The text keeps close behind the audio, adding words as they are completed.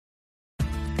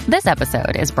This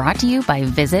episode is brought to you by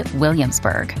Visit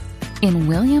Williamsburg. In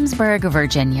Williamsburg,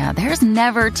 Virginia, there's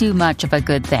never too much of a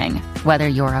good thing. Whether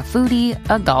you're a foodie,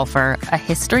 a golfer, a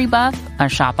history buff, a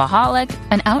shopaholic,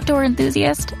 an outdoor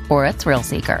enthusiast, or a thrill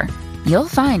seeker, you'll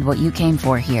find what you came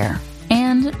for here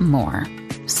and more.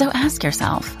 So ask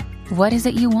yourself, what is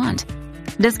it you want?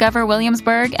 Discover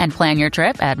Williamsburg and plan your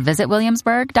trip at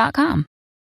visitwilliamsburg.com.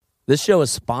 This show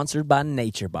is sponsored by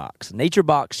NatureBox.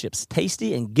 NatureBox ships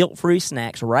tasty and guilt-free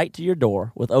snacks right to your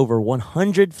door with over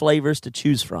 100 flavors to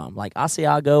choose from, like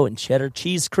Asiago and cheddar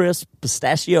cheese crisp,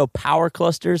 pistachio power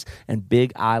clusters, and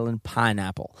Big Island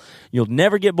pineapple. You'll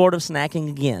never get bored of snacking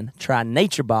again. Try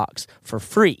NatureBox for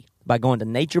free by going to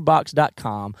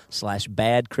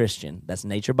naturebox.com/badchristian. That's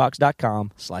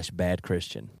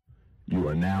naturebox.com/badchristian. You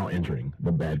are now entering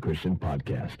the Bad Christian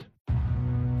Podcast.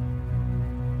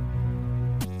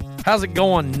 How's it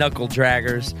going, knuckle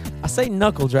draggers? I say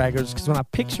knuckle draggers because when I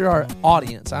picture our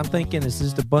audience, I'm thinking it's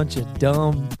just a bunch of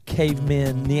dumb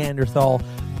cavemen, Neanderthal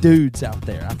dudes out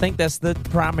there. I think that's the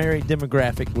primary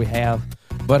demographic we have.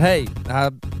 But hey,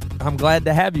 I'm glad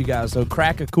to have you guys. So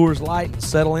crack a Coors Light and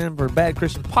settle in for a Bad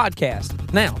Christian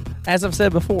Podcast. Now, as I've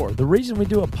said before, the reason we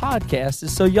do a podcast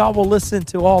is so y'all will listen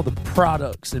to all the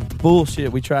products and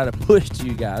bullshit we try to push to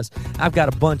you guys. I've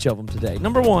got a bunch of them today.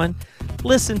 Number one,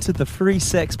 listen to the Free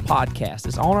Sex Podcast.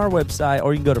 It's on our website,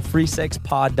 or you can go to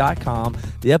freesexpod.com.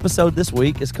 The episode this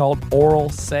week is called Oral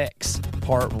Sex,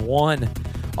 Part 1.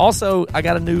 Also, I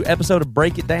got a new episode of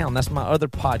Break It Down. That's my other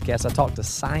podcast. I talk to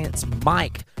Science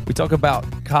Mike. We talk about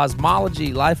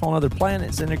cosmology, life on other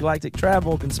planets, intergalactic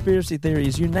travel, conspiracy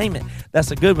theories, you name it. That's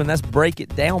a good one. That's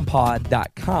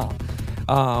breakitdownpod.com.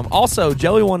 Also,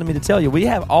 Joey wanted me to tell you, we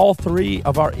have all three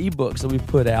of our ebooks that we've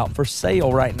put out for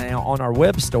sale right now on our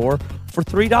web store for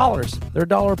 $3. They're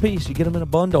 $1 a piece. You get them in a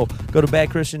bundle. Go to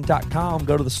badchristian.com.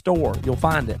 Go to the store. You'll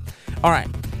find it. All right.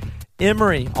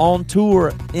 Emory on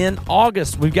tour in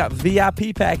August. We've got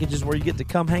VIP packages where you get to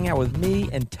come hang out with me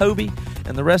and Toby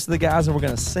and the rest of the guys, and we're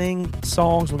going to sing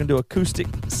songs. We're going to do an acoustic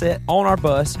set on our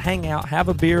bus, hang out, have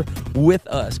a beer with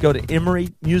us. Go to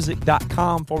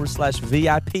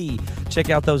emerymusic.com/VIP.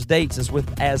 Check out those dates. It's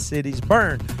with As Cities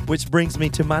Burn, which brings me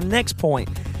to my next point.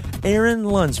 Aaron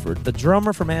Lunsford, the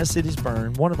drummer from As Cities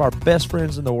Burn, one of our best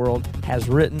friends in the world, has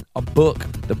written a book.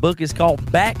 The book is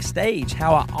called Backstage: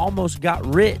 How I Almost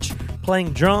Got Rich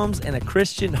Playing Drums in a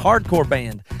Christian Hardcore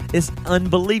Band. It's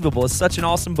unbelievable. It's such an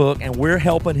awesome book, and we're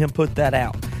helping him put that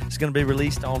out. It's going to be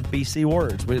released on BC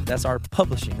Words. That's our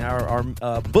publishing, our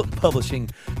book publishing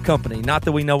company. Not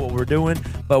that we know what we're doing,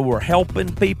 but we're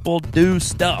helping people do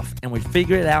stuff, and we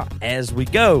figure it out as we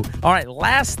go. All right,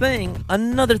 last thing,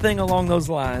 another thing along those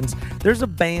lines, there's a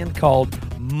band called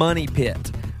Money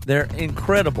Pit. They're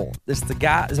incredible. There's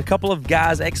a couple of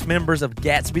guys, ex-members of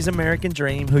Gatsby's American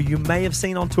Dream, who you may have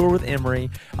seen on tour with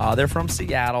Emory. They're from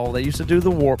Seattle. They used to do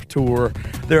the Warped Tour.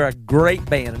 They're a great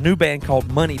band, a new band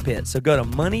called Money Pit. So go to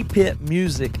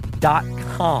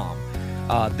moneypitmusic.com.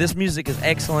 This music is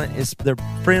excellent. They're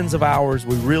friends of ours.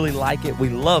 We really like it. We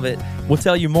love it. We'll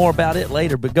tell you more about it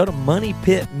later, but go to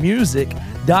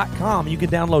moneypitmusic.com. You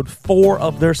can download 4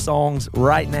 of their songs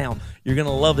right now. You're going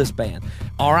to love this band.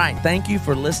 All right, thank you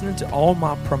for listening to all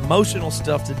my promotional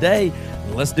stuff today.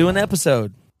 Let's do an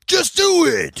episode. Just do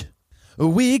it!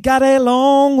 We got a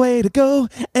long way to go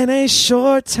and a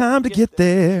short time to get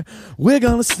there. We're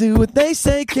gonna do what they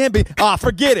say can't be.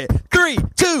 Forget it. 3,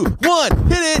 2, 1,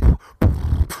 hit it!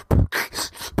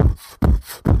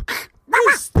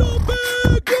 It's the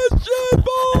Bad Christian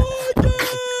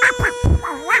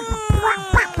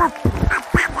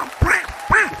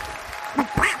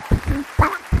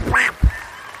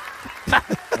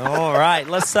All right,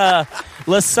 let's sign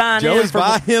Joey's in.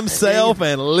 by himself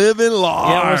and living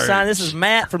large. Yeah, we're signing. This is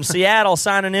Matt from Seattle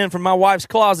signing in from my wife's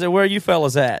closet. Where are you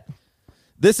fellas at?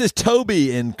 This is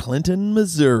Toby in Clinton,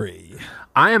 Missouri.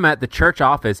 I am at the church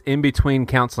office in between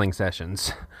counseling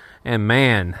sessions. And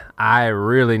man, I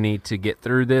really need to get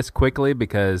through this quickly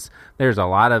because there's a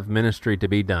lot of ministry to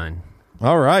be done.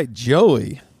 All right,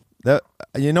 Joey.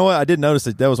 You know what? I did notice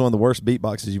that was one of the worst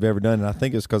beatboxes you've ever done, and I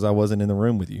think it's because I wasn't in the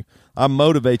room with you. I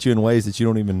motivate you in ways that you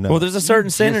don't even know. Well, there's a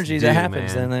certain synergy that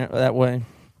happens in there that way.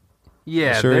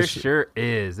 Yeah, there sure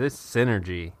is. This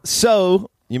synergy.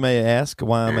 So, you may ask,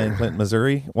 why am I in Clinton,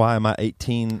 Missouri? Why am I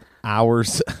 18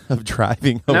 hours of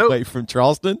driving away from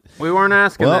Charleston? We weren't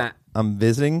asking that. I'm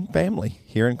visiting family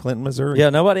here in Clinton, Missouri.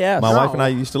 Yeah, nobody asked. My wife and I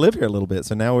used to live here a little bit,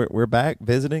 so now we're back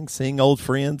visiting, seeing old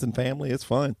friends and family. It's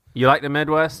fun. You like the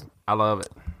Midwest? I love it.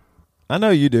 I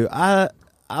know you do. I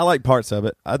like parts of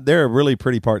it. There are really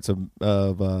pretty parts of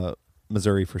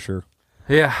Missouri for sure.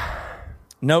 Yeah.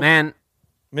 Nope. Man,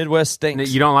 Midwest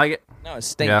stinks. you don't like it? No, it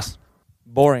stinks.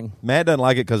 Boring. Matt doesn't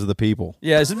like it because of the people.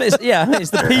 Yeah, it's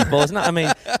the people. It's not. I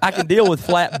mean, I can deal with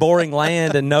flat, boring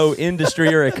land and no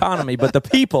industry or economy, but the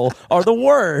people are the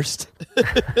worst.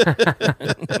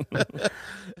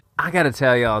 I got to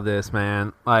tell y'all this,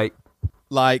 man.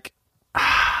 Like,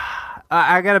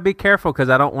 I got to be careful because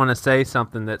I don't want to say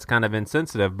something that's kind of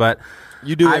insensitive, but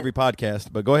you do every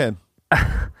podcast, but go ahead.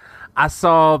 I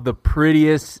saw the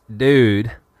prettiest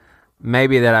dude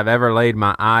maybe that I've ever laid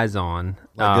my eyes on.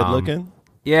 Like good looking?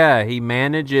 Yeah, he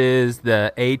manages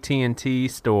the AT&T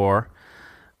store,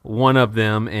 one of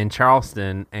them in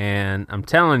Charleston, and I'm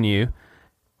telling you,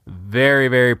 very,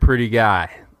 very pretty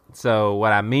guy. So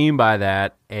what I mean by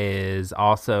that is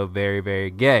also very,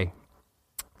 very gay.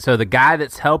 So the guy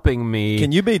that's helping me...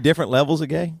 Can you be different levels of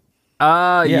gay?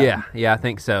 Yeah, I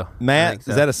think so. Matt,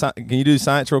 is that can you do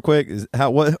science real quick?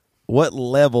 What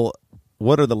level?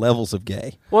 What are the levels of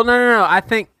gay? Well, no. I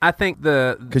think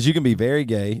the because you can be very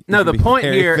gay. No, the point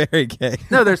here, very gay.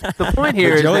 No, the point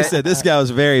here. Is Joey that, said this guy was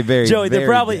very, very. Joey, very there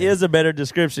probably gay. is a better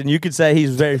description. You could say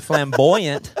he's very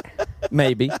flamboyant,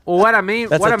 maybe. Well, what I mean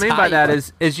by type. that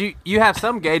is you have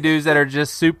some gay dudes that are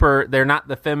just super. They're not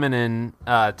the feminine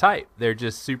type. They're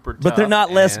just super. But they're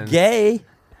not less gay.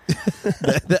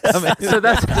 So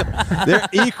that's they're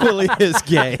equally as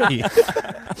gay.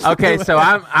 Okay, so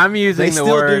I'm using they the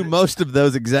word. They still do most of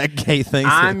those exact gay things.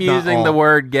 I'm using the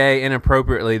word gay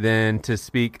inappropriately then to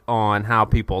speak on how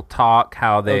people talk,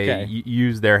 how they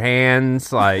use their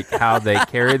hands, like how they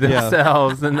carry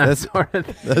themselves, and that sort of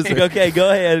thing. Okay,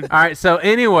 go ahead. All right. So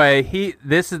anyway,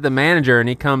 this is the manager, and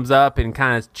he comes up and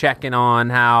kind of checking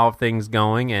on how things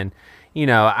going, and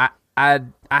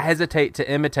I hesitate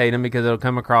to imitate him because it'll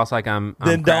come across like I'm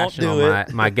crashing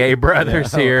on my gay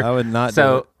brothers here. I would not.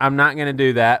 So I'm not going to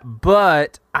do that.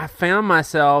 But I found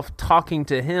myself talking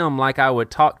to him like I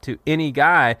would talk to any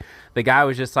guy. The guy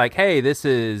was just like, "Hey, this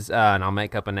is," and I'll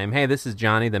make up a name. "Hey, this is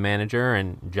Johnny, the manager,"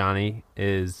 and Johnny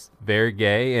is very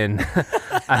gay. And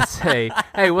I say,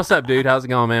 "Hey, what's up, dude? How's it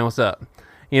going, man? What's up?"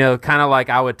 Kind of like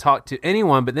I would talk to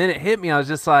anyone. But then it hit me. I was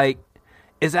just like,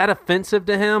 "Is that offensive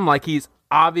to him? Like he's."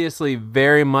 Obviously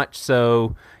very much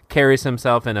so carries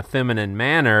himself in a feminine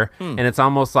manner, and it's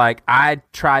almost like I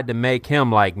tried to make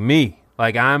him like me.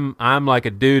 Like I'm like a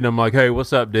dude, I'm like, "Hey,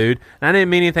 what's up, dude?" And I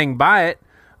didn't mean anything by it,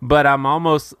 but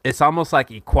it's almost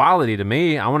like equality to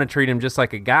me. I want to treat him just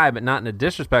like a guy, but not in a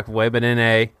disrespectful way, but in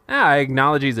I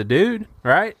acknowledge he's a dude,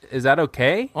 right? Is that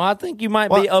okay? Well, I think you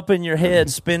might be up in your head,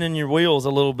 spinning your wheels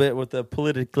a little bit with the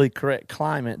politically correct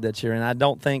climate that you're in. I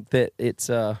don't think that it's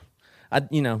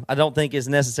I don't think it's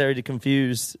necessary to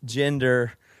confuse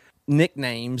gender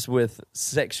nicknames with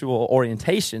sexual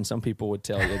orientation. Some people would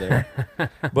tell you there,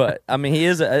 but I mean, he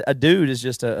is a dude. Is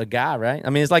just a guy, right? I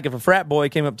mean, it's like if a frat boy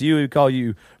came up to you, he'd call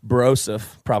you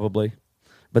Broseph, probably,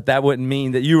 but that wouldn't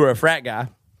mean that you were a frat guy.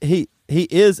 He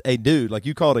is a dude, like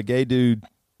you called a gay dude,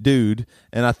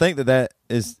 and I think that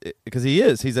is because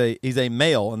he's a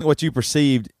male, and what you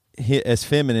perceived as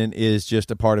feminine is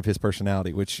just a part of his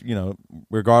personality, which,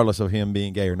 regardless of him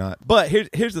being gay or not. But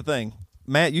here's the thing,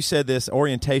 Matt, you said this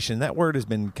orientation, that word has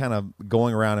been kind of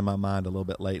going around in my mind a little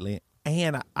bit lately,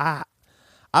 and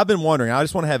I've been wondering, I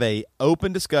just want to have a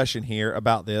open discussion here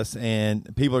about this,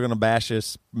 and people are going to bash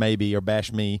us maybe, or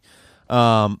bash me.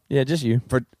 Just you.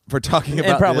 For talking about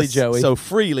and probably this Joey. So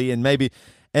freely, and maybe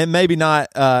not,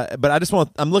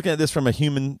 but I'm looking at this from a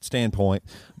human standpoint,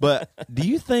 but do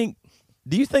you think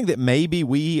that maybe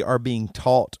we are being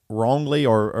taught wrongly,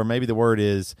 or maybe the word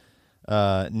is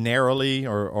narrowly,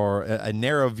 or a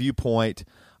narrow viewpoint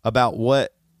about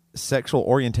what sexual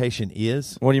orientation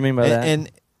is? What do you mean by that?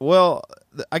 And well,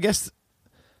 I guess,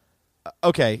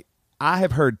 okay, I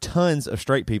have heard tons of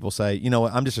straight people say,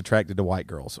 I'm just attracted to white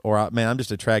girls, or I'm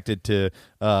just attracted to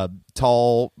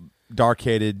tall,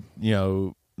 dark-headed,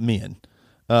 men.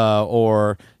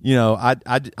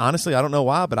 I honestly, I don't know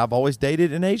why, but I've always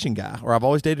dated an Asian guy, or I've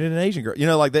always dated an Asian girl,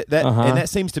 like that, and that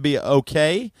seems to be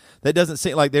okay. That doesn't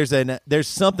seem like there's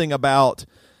something about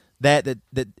that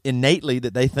innately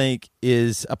that they think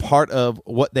is a part of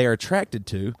what they are attracted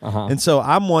to. And so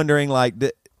I'm wondering,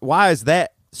 why is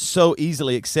that so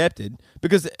easily accepted?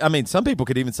 Because, I mean, some people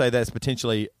could even say that's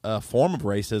potentially a form of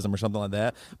racism or something like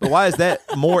that. But why is that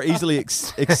more easily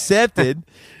accepted?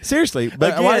 Seriously,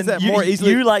 but again, why is that more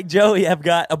easily? You, like Joey, have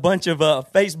got a bunch of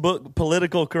Facebook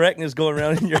political correctness going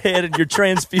around in your head, and you're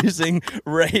transfusing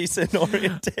race and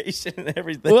orientation and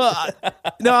everything. Well,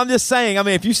 no, I'm just saying. I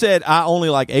mean, if you said I only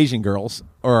like Asian girls,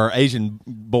 or Asian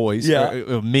boys,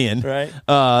 or men, right?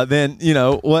 Then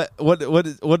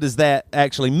what does that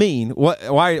actually mean?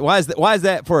 Why is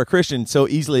that for a Christian so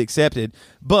easily accepted?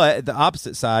 But at the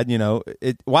opposite side,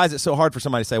 why is it so hard for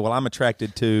somebody to say, "Well, I'm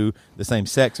attracted to the same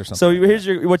sex" or something? So here's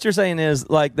what you're saying is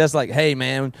that's like, hey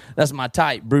man, that's my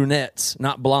type, brunettes,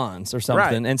 not blondes or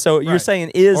something. Right. And so you're Right.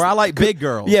 saying or I like big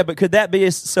girls. Yeah, but could that be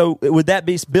would that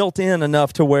be built in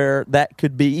enough to where that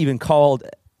could be even called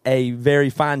a very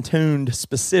fine-tuned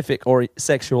specific or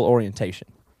sexual orientation?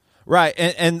 Right,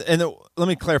 and let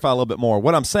me clarify a little bit more.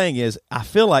 What I'm saying is, I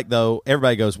feel like though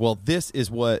everybody goes, well, this is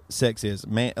what sex is,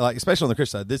 man. Like especially on the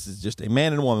Christian side, this is just a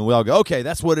man and a woman. We all go, okay,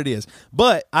 that's what it is.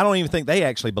 But I don't even think they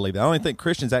actually believe that. I don't even think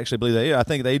Christians actually believe that. I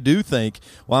think they do think,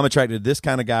 well, I'm attracted to this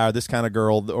kind of guy or this kind of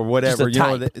girl or whatever.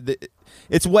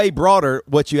 It's way broader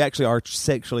what you actually are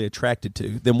sexually attracted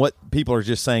to than what people are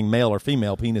just saying male or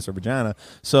female, penis or vagina.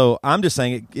 So I'm just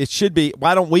saying it should be.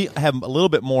 Why don't we have a little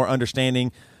bit more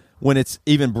understanding when it's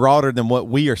even broader than what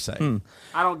we are saying?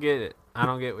 I don't get it. I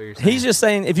don't get what you're saying. He's just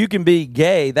saying if you can be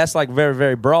gay, that's like very,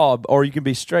 very broad, or you can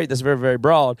be straight, that's very, very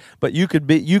broad. But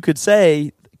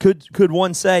could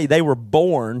one say they were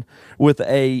born with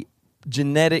a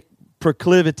genetic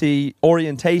proclivity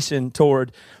orientation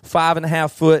toward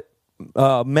 5.5 foot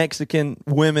Mexican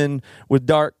women with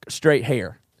dark straight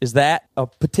hair? Is that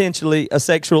potentially a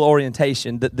sexual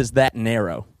orientation that's that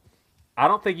narrow? I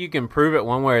don't think you can prove it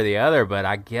one way or the other, but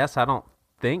I guess I don't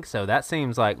think so. That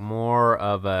seems like more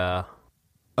of a...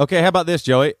 Okay, how about this,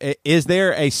 Joey? Is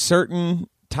there a certain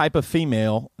type of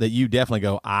female that you definitely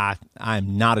go,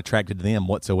 I'm not attracted to them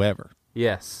whatsoever?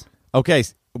 Yes. Okay,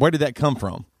 where did that come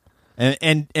from?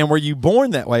 And were you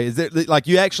born that way? Is it like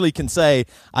you actually can say,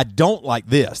 I don't like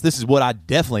this. This is what I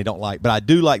definitely don't like, but I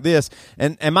do like this.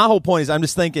 And my whole point is, I'm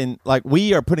just thinking, like,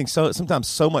 we are putting sometimes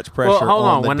so much pressure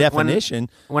on the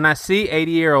definition. When I see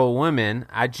 80-year-old women,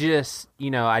 I just,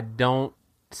 I don't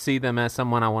see them as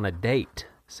someone I want to date.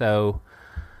 So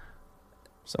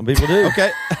some people do. Okay.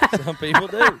 Some people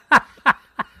do.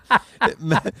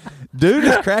 Dude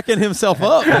is cracking himself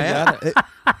up, man.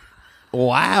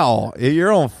 Wow,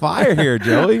 you're on fire here,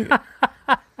 Joey.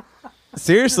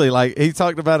 Seriously, like he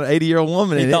talked about an 80-year-old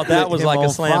woman. He and thought that was like a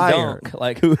slam fire. dunk.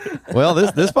 Like who? Well,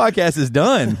 this podcast is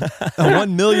done.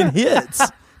 1 million hits.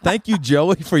 Thank you,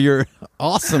 Joey, for your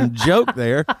awesome joke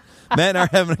there. Matt and I are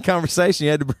having a conversation.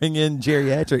 You had to bring in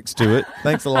geriatrics to it.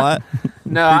 Thanks a lot.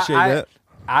 No, appreciate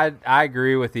that. I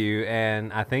agree with you,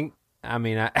 and I think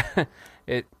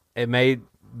it may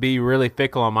be really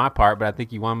fickle on my part, but I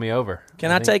think you won me over.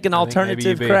 Can I take an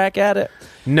alternative crack at it?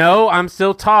 No, I'm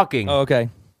still talking. Oh, okay.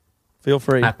 Feel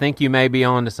free. I think you may be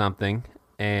onto something,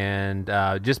 and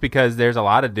just because there's a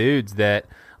lot of dudes that,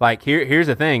 like, here's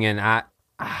the thing, and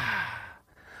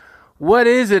what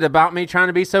is it about me trying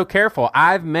to be so careful?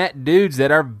 I've met dudes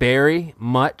that are very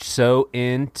much so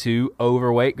into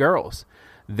overweight girls.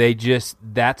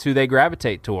 That's who they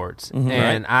gravitate towards. Mm-hmm,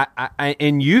 and right. I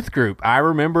in youth group, I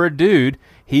remember a dude,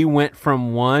 he went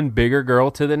from one bigger girl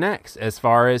to the next as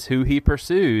far as who he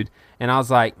pursued. And I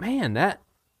was like, man,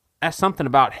 that's something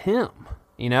about him.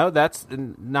 That's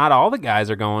not all the guys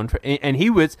are going for. And he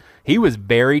was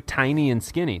very tiny and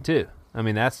skinny too. I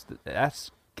mean, that's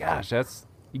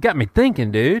you got me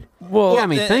thinking, dude. Well, you got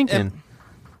me thinking.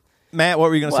 Matt, what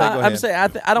were you going to say? Go ahead. I'm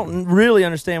saying I don't really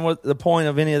understand what the point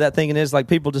of any of that thinking is. Like,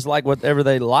 people just like whatever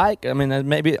they like. I mean,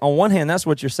 maybe on one hand that's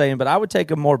what you're saying, but I would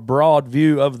take a more broad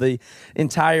view of the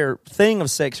entire thing of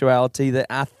sexuality. That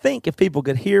I think if people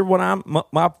could hear what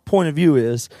my point of view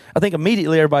is, I think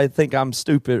immediately everybody would think I'm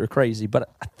stupid or crazy. But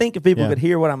I think if people could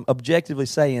hear what I'm objectively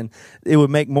saying, it would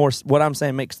make what I'm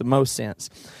saying makes the most sense.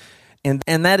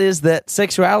 And that is that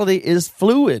sexuality is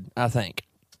fluid, I think.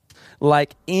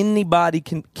 Like anybody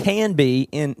can be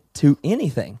into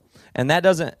anything. And that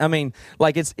doesn't, I mean,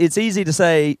 like it's easy to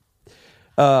say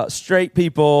straight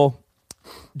people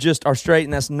just are straight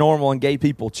and that's normal and gay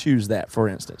people choose that, for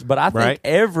instance. But I think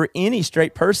any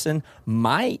straight person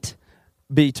might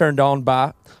be turned on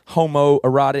by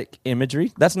homoerotic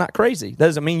imagery. That's not crazy. That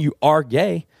doesn't mean you are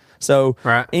gay. So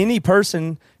any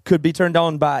person could be turned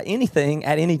on by anything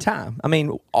at any time. I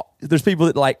mean, there's people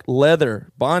that like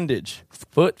leather, bondage,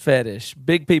 foot fetish,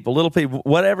 big people, little people,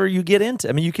 whatever you get into.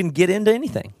 I mean, you can get into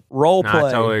anything. Role play.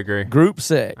 I totally agree. Group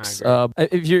sex.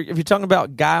 If you're talking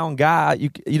about guy on guy, you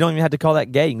don't even have to call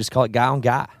that gay. You can just call it guy on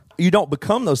guy. You don't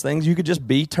become those things. You could just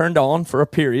be turned on for a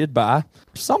period by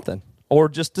something, or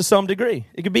just to some degree.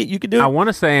 It could be. You could do it. I want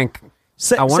to say in college.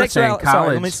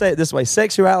 Sorry, let me say it this way.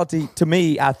 Sexuality, to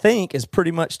me, I think, is pretty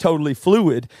much totally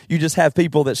fluid. You just have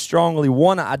people that strongly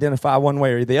want to identify one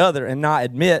way or the other and not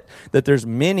admit that there's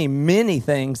many, many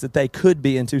things that they could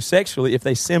be into sexually if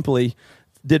they simply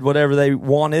did whatever they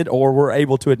wanted or were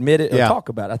able to admit it or Yeah. talk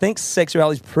about it. I think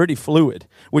sexuality is pretty fluid,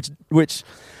 which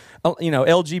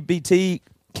LGBT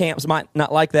camps might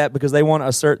not like that because they want to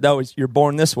assert, though, you're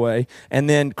born this way. And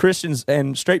then Christians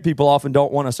and straight people often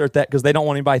don't want to assert that because they don't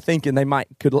want anybody thinking they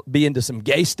could be into some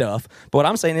gay stuff. But what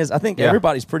I'm saying is I think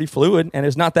everybody's pretty fluid, and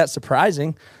it's not that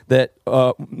surprising that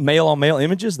male-on-male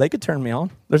images, they could turn me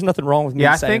on. There's nothing wrong with me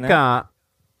saying that.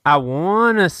 I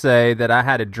want to say that I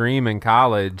had a dream in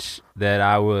college that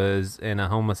I was in a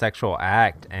homosexual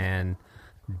act and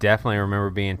definitely remember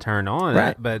being turned on.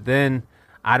 Right. But then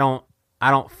I don't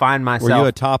find myself. Were you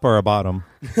a top or a bottom?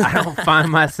 I don't find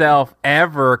myself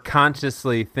ever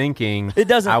consciously thinking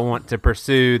I want to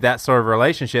pursue that sort of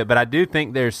relationship. But I do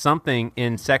think there's something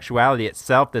in sexuality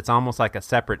itself that's almost like a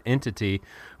separate entity.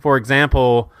 For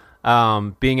example,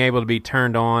 being able to be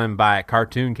turned on by a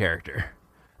cartoon character.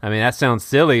 I mean, that sounds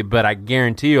silly, but I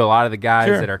guarantee you a lot of the guys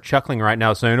that are chuckling right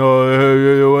now saying,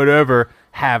 oh, whatever,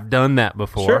 have done that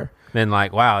before. Sure. Been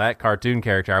like, wow, that cartoon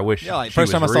character, I wish she first was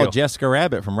time I real. saw Jessica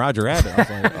Rabbit from Roger Rabbit, I was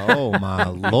like, oh, my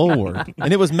Lord.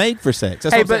 And it was made for sex.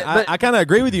 That's what I'm saying. I kind of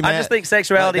agree with you, Matt. I just think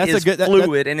sexuality is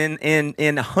fluid, and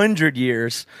in 100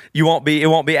 years, it won't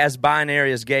be as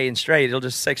binary as gay and straight.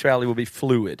 Sexuality will be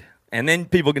fluid. And then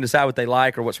people can decide what they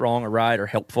like or what's wrong or right or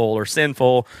helpful or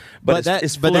sinful. But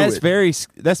it's fluid. that's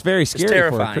very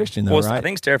scary for a Christian, though, right? I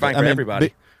think it's terrifying for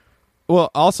everybody. Well,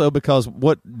 also because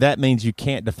what that means you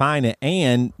can't define it,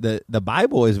 and the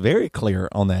Bible is very clear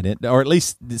on that, or at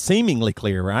least seemingly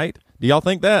clear, right? Do y'all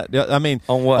think that? I mean,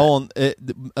 on what? On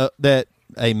that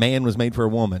a man was made for a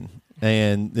woman,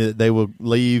 and they will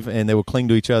leave and they will cling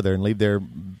to each other and leave their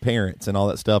parents and all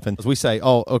that stuff. And as we say,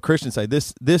 Christians say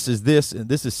this is this, and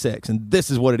this is sex, and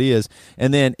this is what it is,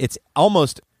 and then it's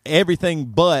almost everything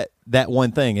but that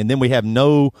one thing, and then we have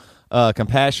no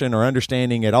compassion or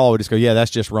understanding at all. We just go, yeah,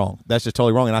 that's just wrong. That's just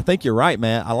totally wrong. And I think you're right,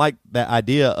 Matt. I like that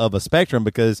idea of a spectrum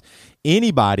because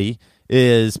anybody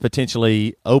is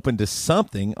potentially open to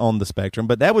something on the spectrum,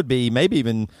 but that would be maybe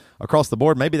even across the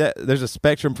board. Maybe that there's a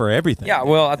spectrum for everything. Yeah,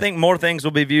 well, I think more things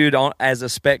will be viewed as a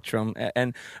spectrum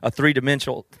and a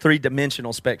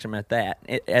three-dimensional spectrum at that.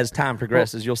 As time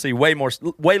progresses, you'll see way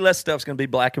less stuff's going to be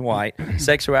black and white,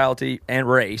 sexuality and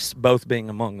race both being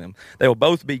among them. They will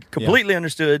both be completely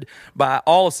understood by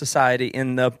all of society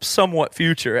in the somewhat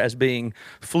future as being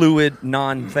fluid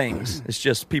non-things. It's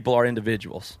just people are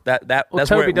individuals.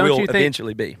 That's where it will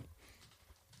eventually be.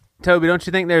 Toby, don't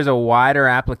you think there's a wider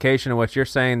application of what you're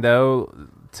saying, though,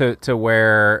 to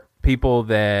where people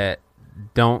that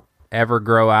don't ever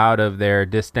grow out of their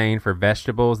disdain for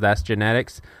vegetables, that's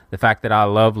genetics? The fact that I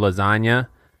love lasagna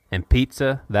and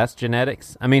pizza, that's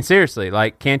genetics? I mean, seriously,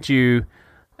 like, can't you...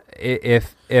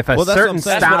 If a certain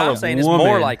style that's what I'm saying. It's more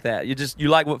woman, like that. You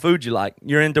like what food you like.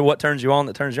 You're into what turns you on.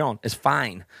 That turns you on. It's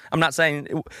fine. I'm not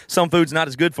saying some food's not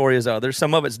as good for you as others.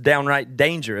 Some of it's downright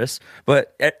dangerous.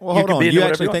 But hold on. You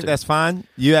actually think that's fine?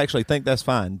 You actually think that's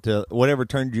fine to whatever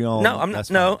turns you on?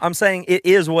 No, I'm saying it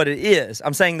is what it is.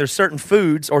 I'm saying there's certain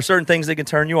foods or certain things that can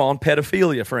turn you on.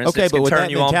 Pedophilia, for instance, can turn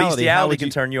you on. Bestiality can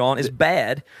turn you on. It's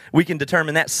bad. We can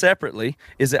determine that separately.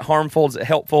 Is it harmful? Is it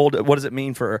helpful? What does it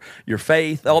mean for your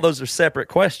faith? All those are separate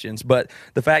questions. But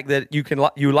the fact that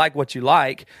you like what you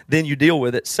like, then you deal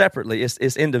with it separately.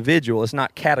 It's individual. It's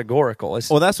not categorical.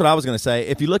 Well, that's what I was going to say.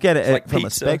 If you look at it like from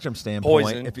pizza, a spectrum standpoint,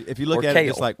 poison, if you look at it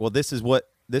just like, well, this is what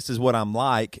I'm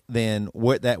like, then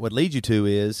what that would lead you to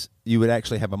is you would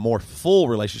actually have a more full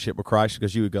relationship with Christ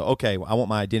because you would go, okay, well, I want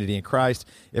my identity in Christ.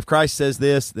 If Christ says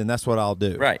this, then that's what I'll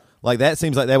do. Right. Like that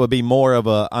seems like that would be more of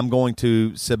a I'm going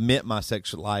to submit my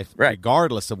sexual life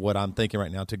regardless of what I'm thinking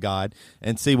right now to God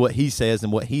and see what he says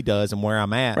and what he does and where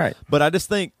I'm at. Right. But I just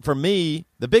think for me,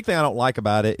 the big thing I don't like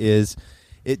about it is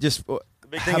it just the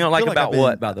big thing you don't like about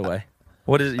what, by the way?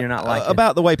 What is it you're not liking?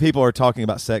 About the way people are talking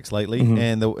about sex lately,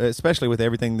 and especially with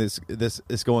everything this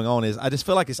is going on, is I just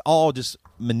feel like it's all just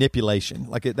manipulation.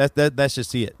 Like that's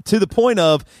just it. To the point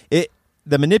of it,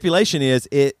 the manipulation is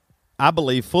it. I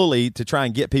believe fully to try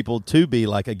and get people to be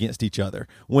like against each other.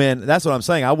 When that's what I'm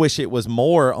saying. I wish it was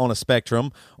more on a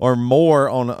spectrum or more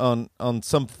on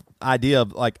some idea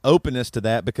of like openness to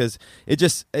that because it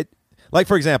like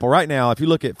for example, right now if you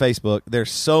look at Facebook,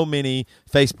 there's so many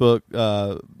Facebook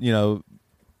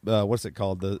what's it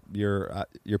called? Your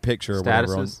picture or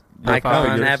whatever.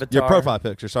 Icon, avatar. Your profile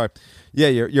picture, sorry. Yeah,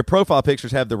 your profile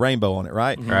pictures have the rainbow on it,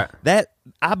 right? Mm-hmm. Right. That,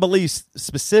 I believe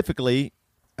specifically,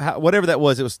 whatever that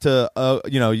was, it was to,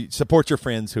 support your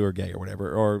friends who are gay or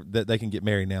whatever, or that they can get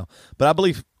married now. But I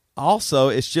believe also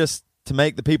it's just to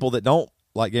make the people that don't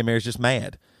like gay marriage just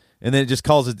mad. And then it just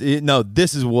causes, no,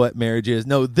 this is what marriage is.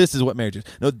 No, this is what marriage is.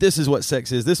 No, this is what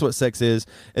sex is. This is what sex is.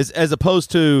 As opposed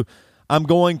to, I'm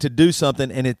going to do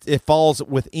something, and it falls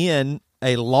within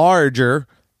a larger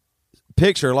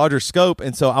picture, larger scope.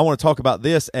 And so I want to talk about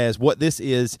this as what this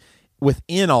is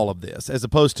within all of this, as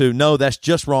opposed to, no, that's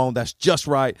just wrong, that's just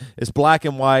right. It's black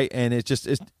and white, and it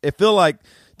feel like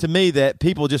to me that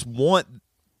people just want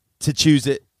to choose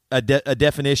it a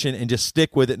definition and just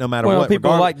stick with it no matter what.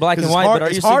 People like black and white,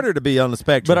 but it's harder to be on the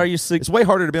spectrum. But it's way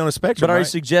harder to be on the spectrum. But are you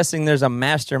suggesting there's a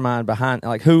mastermind behind,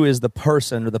 like, who is the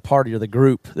person or the party or the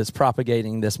group that's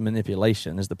propagating this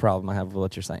manipulation? Is the problem I have with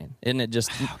what you're saying? Isn't it just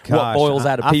what boils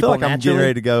out of people? I feel like naturally? I'm getting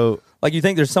ready to go. Like, you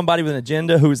think there's somebody with an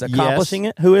agenda who's accomplishing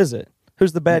it? Who is it?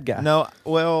 Who's the bad guy? No,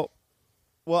 well,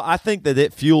 I think that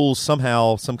it fuels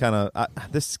somehow some kind of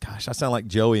I sound like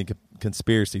Joey in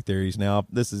conspiracy theories now.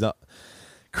 This is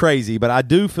crazy, but I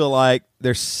do feel like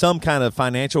there's some kind of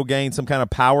financial gain, some kind of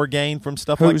power gain from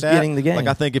stuff like that. Who's getting the gain? Like,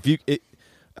 I think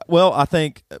I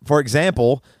think, for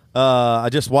example, I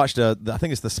just watched I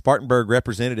think it's the Spartanburg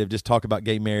representative just talk about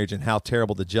gay marriage and how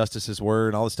terrible the justices were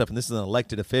and all this stuff. And this is an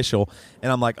elected official,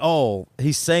 and I'm like, oh,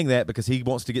 he's saying that because he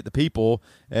wants to get the people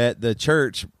at the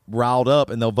church riled up,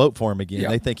 and they'll vote for him again. Yep.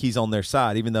 They think he's on their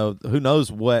side, even though who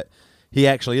knows what he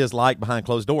actually is like behind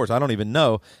closed doors. I don't even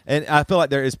know. And I feel like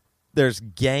there's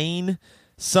gain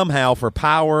somehow for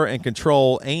power and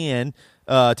control, and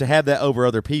to have that over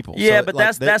other people. Yeah, so, but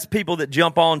like, that's people that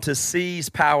jump on to seize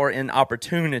power and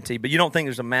opportunity. But you don't think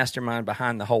there's a mastermind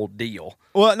behind the whole deal?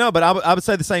 Well, no, but I would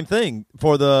say the same thing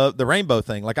for the rainbow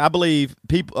thing. Like, I believe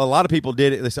a lot of people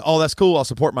did it. They said, "Oh, that's cool. I'll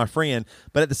support my friend."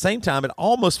 But at the same time, it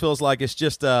almost feels like it's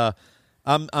just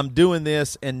I'm doing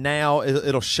this, and now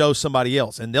it'll show somebody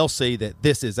else, and they'll see that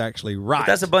this is actually right. But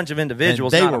that's a bunch of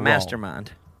individuals, not a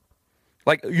mastermind.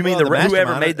 Like, you mean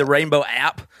whoever made the Rainbow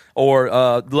app or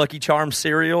Lucky Charms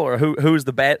cereal, or who's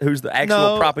the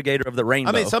actual propagator of the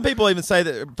rainbow? I mean, some people even say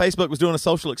that Facebook was doing a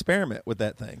social experiment with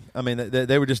that thing. I mean,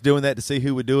 they were just doing that to see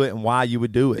who would do it and why you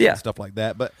would do it and stuff like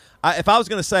that. But if I was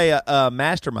going to say a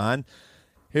mastermind,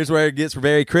 here's where it gets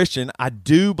very Christian. I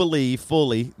do believe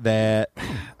fully that,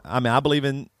 I believe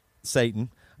in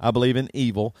Satan. I believe in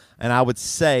evil. And I would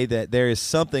say that there is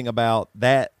something about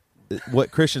that,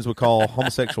 what Christians would call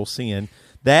homosexual sin.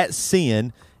 That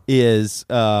sin is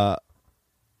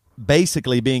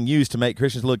basically being used to make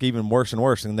Christians look even worse and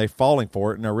worse, and they're falling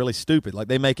for it, and they're really stupid. Like,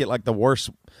 they make it like the worst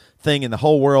thing in the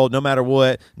whole world. No matter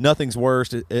what, nothing's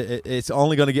worse. It's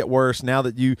only going to get worse now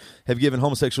that you have given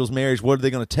homosexuals marriage. What are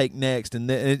they going to take next? And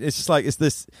it's just like, it's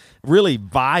this really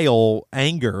vile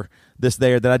anger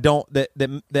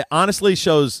that honestly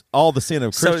shows all the sin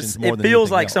of Christians more than anything else. It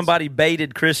feels like somebody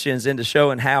baited Christians into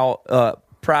showing how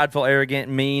prideful,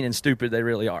 arrogant, mean, and stupid they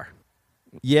really are.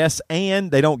 Yes, and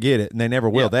they don't get it, and they never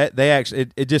will. Yeah. They actually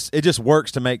it just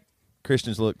works to make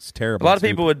Christians look terrible. A lot of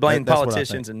people would blame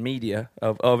politicians and media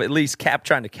of at least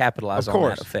trying to capitalize on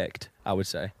that effect, I would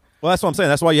say. Well, that's what I'm saying.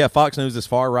 That's why you have Fox News is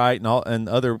far right, and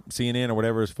other CNN or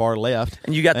whatever is far left.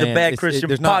 And you got the Bad Christian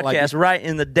Podcast right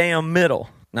in the damn middle.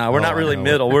 No, we're not really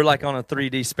middle. We're like on a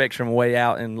 3D spectrum way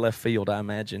out in left field, I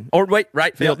imagine. Or wait,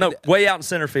 right field. No, way out in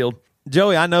center field.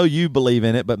 Joey, I know you believe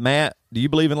in it, but Matt, do you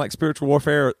believe in like spiritual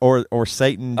warfare or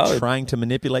Satan trying to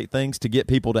manipulate things to get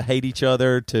people to hate each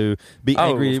other, to be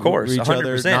angry of course, with each 100%.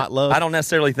 other, not love? I don't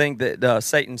necessarily think that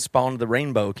Satan spawned the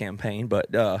Rainbow campaign,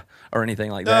 but or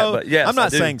anything like that. But yes, I'm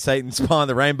not saying Satan spawned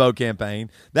the Rainbow campaign.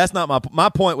 That's not my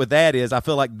point with that is I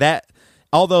feel like that.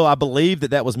 Although I believe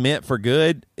that was meant for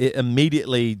good, it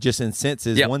immediately just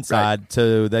incenses one side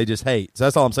to they just hate. So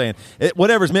that's all I'm saying.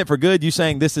 Whatever's meant for good, you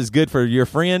saying this is good for your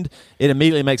friend, it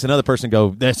immediately makes another person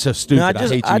go, "That's so stupid. I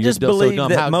hate you. I just believe so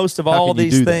that most of all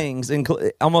these things,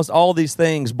 almost all these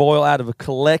things, boil out of a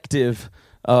collective.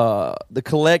 The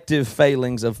collective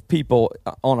failings of people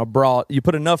on a broad. You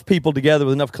put enough people together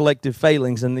with enough collective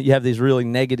failings, and you have these really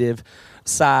negative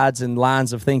sides and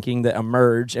lines of thinking that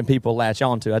emerge, and people latch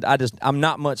onto. I'm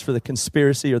not much for the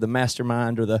conspiracy or the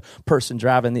mastermind or the person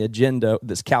driving the agenda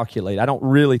that's calculated. I don't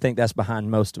really think that's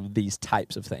behind most of these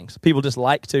types of things. People just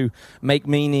like to make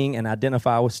meaning and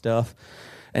identify with stuff,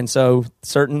 and so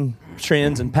certain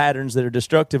trends and patterns that are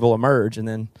destructive will emerge, and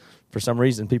then for some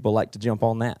reason people like to jump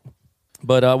on that.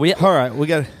 But all right, we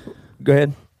got to go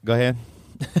ahead. Go ahead.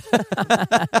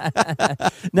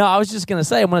 No, I was just going to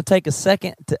say, I'm going to take a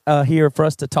second here for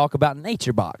us to talk about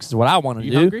Nature Box. Is what I want to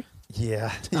do. Hungry?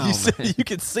 Yeah, you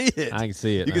can see it. I can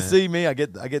see it. You can see me. I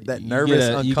get that nervous,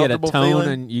 uncomfortable you get a tone feeling,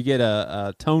 and you get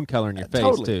a tone color in your face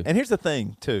totally. too. And here's the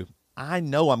thing too. I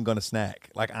know I'm going to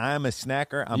snack. Like, I'm a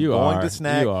snacker. I'm going to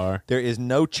snack. You are. There is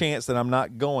no chance that I'm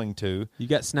not going to. You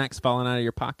got snacks falling out of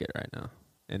your pocket right now.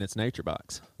 and it's Nature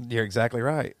Box. You're exactly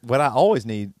right. What I always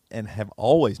need and have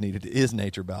always needed is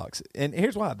Nature Box. And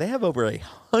here's why. They have over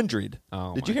 100.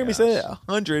 Oh, Did my you hear me say gosh. that?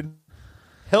 100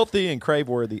 healthy and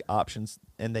crave-worthy options,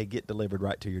 and they get delivered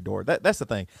right to your door. That's the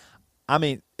thing. I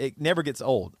mean, it never gets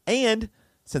old. And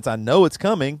since I know it's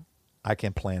coming, I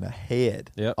can plan ahead.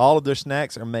 Yep. All of their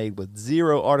snacks are made with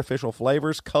 0 artificial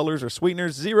flavors, colors, or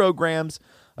sweeteners, 0 grams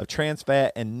of trans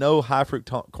fat, and no high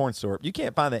fructose corn syrup. You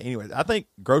can't find that anywhere. I think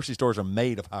grocery stores are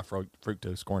made of high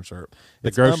fructose corn syrup.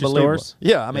 It's grocery unbelievable. stores?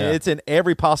 Yeah, I mean, Yeah. it's in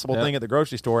every possible Yep. thing at the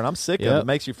grocery store, and I'm sick of it. Yep. It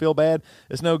makes you feel bad.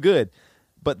 It's no good.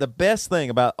 But the best thing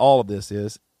about all of this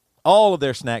is all of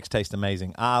their snacks taste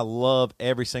amazing. I love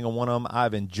every single one of them.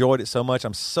 I've enjoyed it so much.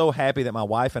 I'm so happy that my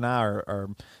wife and I are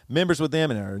members with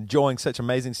them and are enjoying such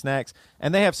amazing snacks.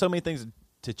 And they have so many things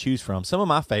to choose from. Some of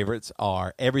my favorites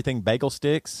are everything bagel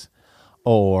sticks,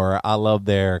 or I love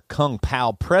their Kung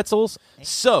Pao pretzels.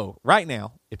 So right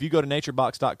now, if you go to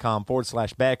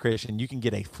naturebox.com/badchristian, you can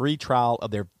get a free trial of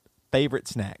their favorite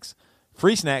snacks.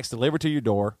 Free snacks delivered to your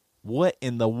door. What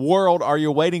in the world are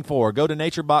you waiting for? Go to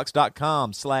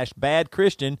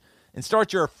naturebox.com/badchristian and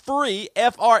start your free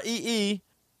FREE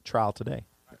trial today.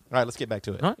 All right, let's get back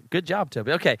to it. All right, good job,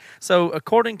 Toby. Okay, so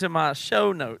according to my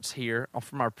show notes here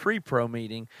from our pre-pro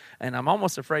meeting, and I'm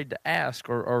almost afraid to ask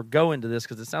or go into this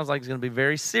because it sounds like it's going to be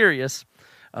very serious.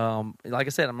 Like I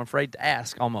said, I'm afraid to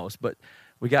ask almost, but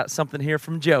we got something here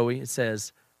from Joey. It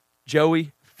says,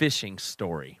 Joey fishing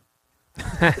story.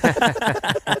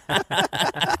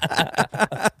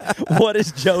 What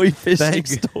is Joey fishing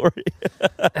story?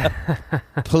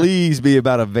 Please be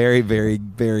about a very, very,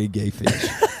 very gay fish.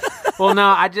 Well, no,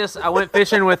 I went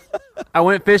fishing with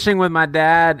my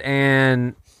dad,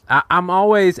 and I'm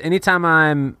always, anytime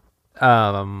I'm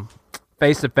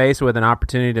face to face with an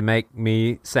opportunity to make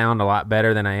me sound a lot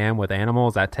better than I am with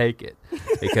animals, I take it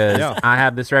because Yeah. I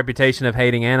have this reputation of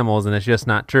hating animals, and it's just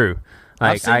not true.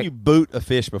 I've seen you boot a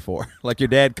fish before. Like your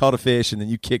dad caught a fish and then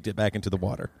you kicked it back into the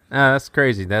water. That's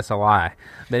crazy. That's a lie.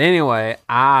 But anyway,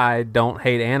 I don't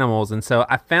hate animals. And so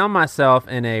I found myself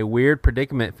in a weird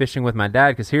predicament fishing with my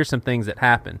dad because here's some things that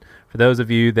happen. For those of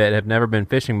you that have never been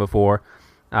fishing before,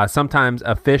 sometimes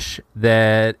a fish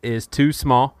that is too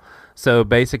small. So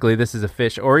basically this is a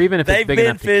fish, or even if it's big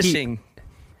enough to keep.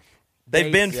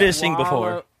 They've been fishing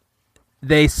before.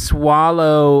 They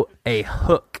swallow a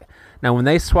hook. Now, when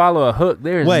they swallow a hook,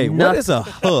 there's Wait, nothing. what is a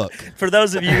hook? For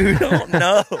those of you who don't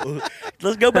know,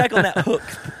 let's go back on that hook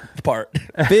part.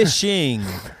 Fishing.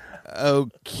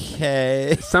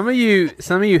 Okay. Some of you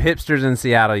hipsters in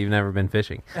Seattle, you've never been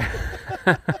fishing.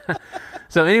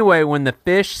 So anyway, when the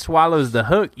fish swallows the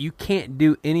hook, you can't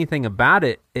do anything about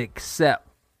it except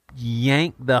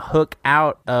yank the hook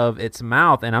out of its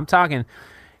mouth. And I'm talking,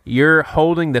 you're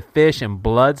holding the fish and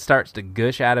blood starts to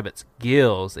gush out of its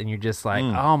gills, and you're just like,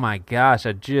 oh my gosh,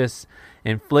 I just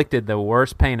inflicted the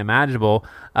worst pain imaginable.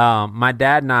 My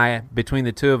dad and I, between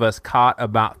the two of us, caught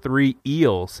about 3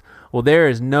 eels. Well, there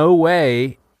is no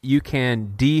way you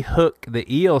can de-hook the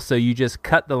eel, so you just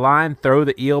cut the line, throw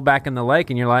the eel back in the lake,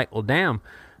 and you're like, well, damn,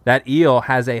 that eel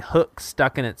has a hook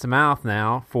stuck in its mouth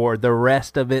now for the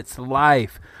rest of its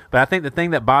life. But I think the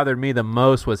thing that bothered me the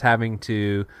most was having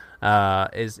to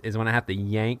is when I have to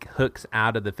yank hooks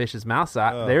out of the fish's mouth.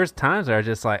 So there's times where I was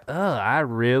just like, I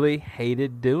really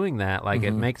hated doing that. Like,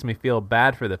 it makes me feel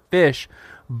bad for the fish.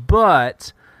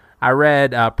 But I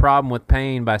read Problem with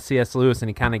Pain by C.S. Lewis, and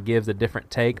he kind of gives a different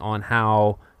take on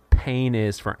how pain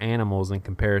is for animals in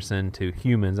comparison to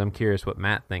humans. I'm curious what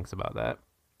Matt thinks about that.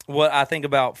 What I think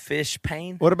about fish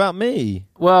pain? What about me?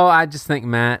 Well, I just think,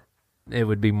 Matt, it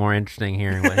would be more interesting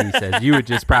hearing what he says. You would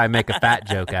just probably make a fat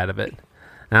joke out of it.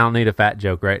 I don't need a fat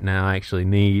joke right now. I actually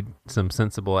need some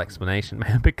sensible explanation,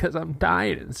 man, because I'm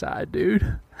dying inside,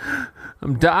 dude.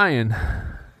 I'm dying.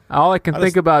 All I can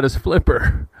think about is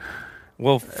Flipper.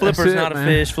 Well, Flipper's it, not a man.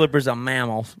 fish. Flipper's a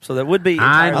mammal. So that would be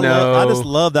I entirely... know. I just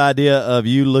love the idea of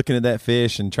you looking at that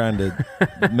fish and trying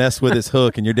to mess with its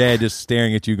hook, and your dad just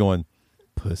staring at you going,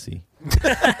 pussy.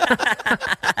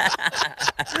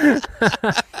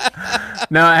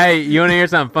 No, hey, you want to hear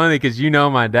something funny? Because you know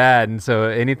my dad, and so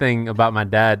anything about my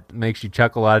dad makes you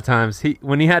chuckle a lot of times.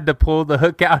 When he had to pull the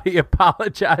hook out, he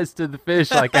apologized to the fish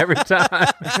like every time.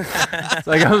 It's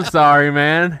like, I'm sorry,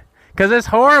 man. Because it's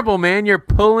horrible, man. You're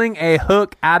pulling a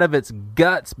hook out of its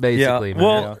guts, basically. Yeah. Man.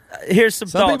 Well, here's some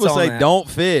Some thoughts people on say that. don't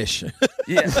fish.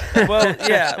 Yeah. Well,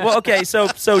 yeah. Well, okay. So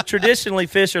traditionally,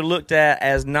 fish are looked at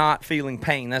as not feeling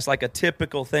pain. That's like a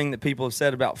typical thing that people have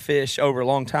said about fish over a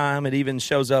long time. It even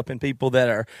shows up in people that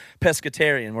are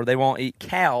pescatarian, where they won't eat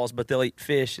cows, but they'll eat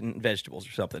fish and vegetables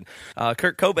or something.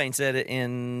 Kurt Cobain said it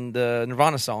in the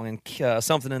Nirvana song, in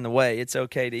Something in the Way. It's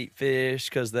okay to eat fish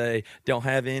because they don't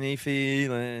have any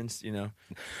feelings, you know.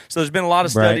 So there's been a lot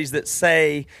of studies that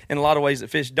say, in a lot of ways, that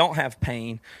fish don't have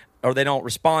pain, or they don't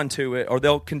respond to it, or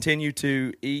they'll continue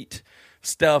to eat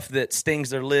stuff that stings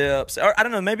their lips. Or I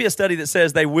don't know, maybe a study that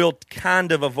says they will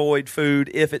kind of avoid food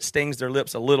if it stings their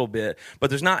lips a little bit. But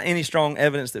there's not any strong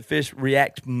evidence that fish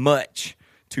react much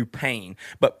to pain.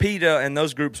 But PETA and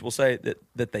those groups will say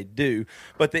that they do.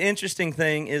 But the interesting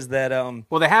thing is that...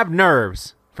 well, they have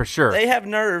nerves. For sure. They have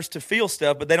nerves to feel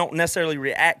stuff, but they don't necessarily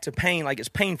react to pain like it's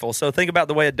painful. So think about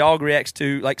the way a dog reacts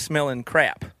to, like, smelling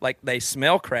crap. Like, they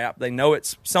smell crap, they know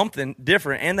it's something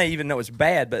different, and they even know it's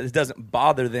bad, but it doesn't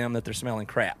bother them that they're smelling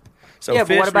crap. So yeah,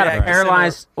 but what about a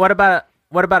paralyzed? What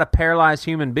about a paralyzed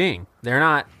human being? They're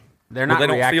not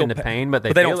reacting to pain, but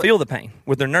they don't feel the pain.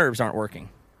 With their nerves aren't working.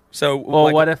 So,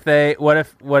 well, what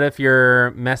if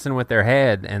you're messing with their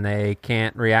head and they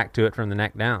can't react to it from the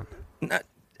neck down?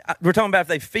 We're talking about if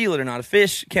they feel it or not. A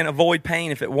fish can avoid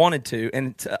pain if it wanted to,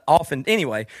 and often,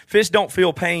 anyway, fish don't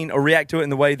feel pain or react to it in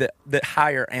the way that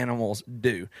higher animals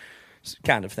do,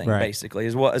 kind of thing, basically,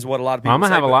 is what a lot of people say. I'm going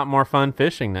to have a lot more fun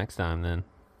fishing next time then.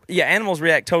 Yeah, animals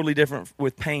react totally different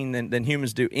with pain than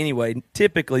humans do anyway,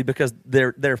 typically because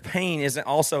their pain isn't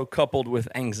also coupled with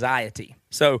anxiety.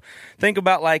 So think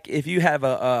about, like, if you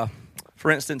have for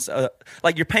instance,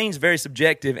 like, your pain's very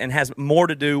subjective and has more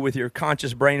to do with your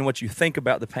conscious brain and what you think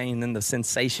about the pain than the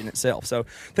sensation itself. So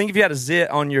think if you had a zit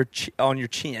on your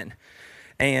chin,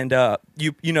 and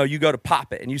you go to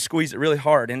pop it and you squeeze it really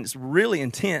hard, and it's really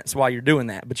intense while you're doing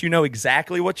that. But you know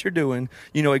exactly what you're doing,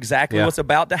 you know exactly what's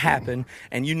about to happen,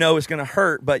 and you know it's going to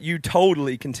hurt. But you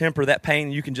totally can temper that pain,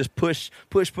 and you can just push,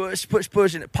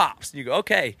 and it pops. And you go,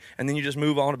 okay, and then you just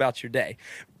move on about your day.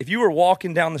 If you were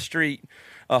walking down the street,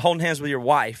 holding hands with your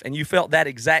wife, and you felt that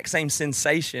exact same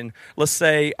sensation, let's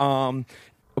say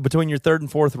between your third and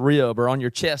fourth rib or on your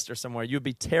chest or somewhere, you would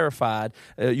be terrified.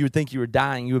 You would think you were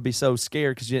dying. You would be so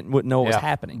scared because you wouldn't know what was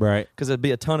happening. Right. Because there'd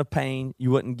be a ton of pain.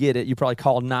 You wouldn't get it. You probably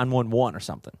call 911 or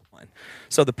something.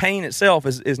 So the pain itself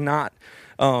is not...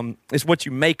 it's what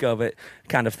you make of it,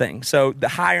 kind of thing. So the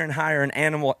higher and higher an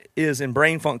animal is in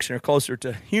brain function or closer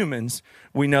to humans,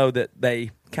 we know that they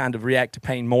kind of react to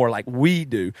pain more like we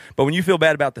do. But when you feel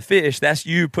bad about the fish, that's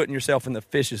you putting yourself in the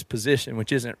fish's position,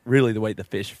 which isn't really the way the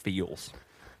fish feels.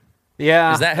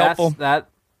 Yeah. Is that helpful?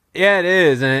 Yeah, it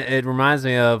is. And it reminds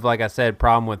me of, like I said,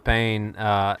 problem with pain.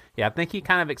 I think he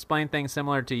kind of explained things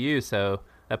similar to you, so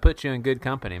that puts you in good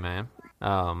company, man.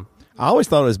 I always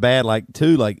thought it was bad,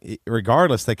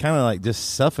 regardless, they kind of like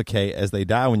just suffocate as they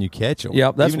die when you catch them.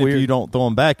 Yep, that's even weird. if you don't throw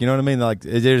them back, you know what I mean? Like,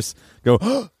 they just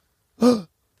go, and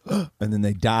then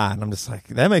they die, and I'm just like,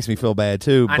 that makes me feel bad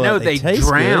too. I know they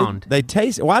drowned.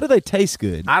 Good. Why do they taste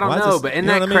good? I don't know, but isn't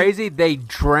that crazy? They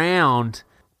drowned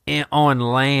on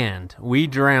land. We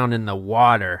drowned in the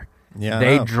water. Yeah,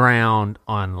 they drowned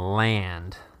on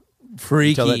land. Freaky.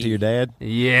 You tell that to your dad?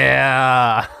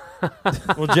 Yeah.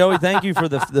 Well, Joey, thank you for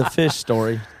the fish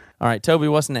story. All right, Toby,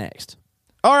 what's next?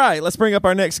 All right, let's bring up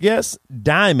our next guest,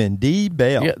 Diamond D.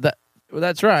 Bell. Yeah,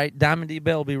 that's right. Diamond D.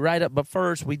 Bell will be right up. But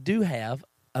first, we do have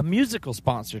a musical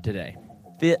sponsor today,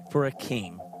 Fit for a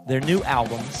King. Their new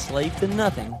album, Slave to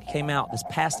Nothing, came out this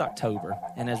past October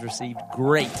and has received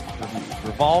great reviews.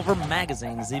 Revolver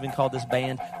magazine has even called this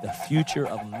band the future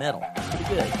of metal. Pretty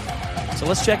good. So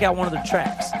let's check out one of their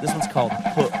tracks. This one's called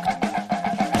Hooked.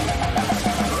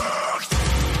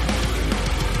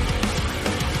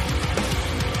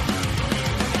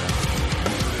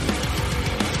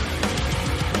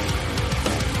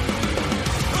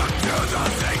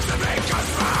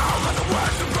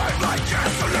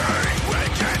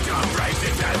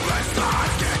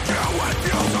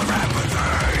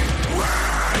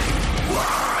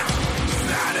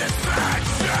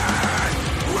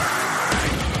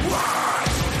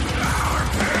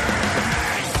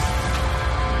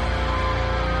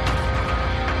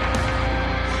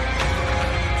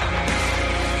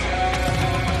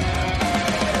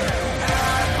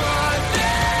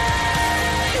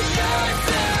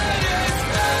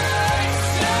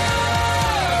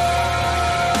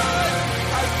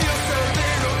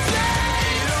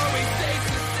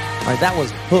 That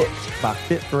was Hooked by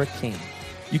Fit for a King.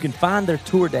 You can find their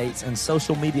tour dates and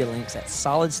social media links at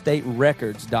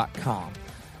solidstaterecords.com.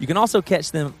 You can also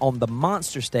catch them on the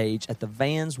Monster Stage at the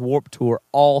Vans Warped Tour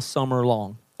all summer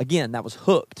long. Again, that was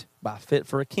Hooked by Fit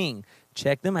for a King.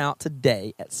 Check them out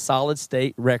today at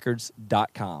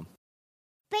solidstaterecords.com.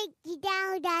 Break it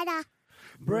down, Dada.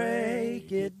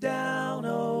 Break it down,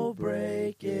 oh,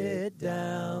 break it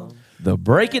down. The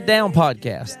Break It Down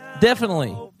podcast.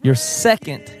 Definitely your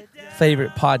second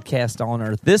favorite podcast on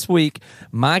earth. This week,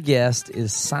 my guest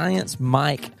is Science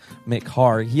Mike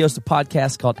McHarg. He hosts a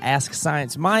podcast called Ask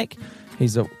Science Mike.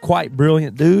 He's a quite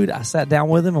brilliant dude. I sat down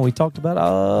with him and we talked about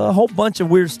a whole bunch of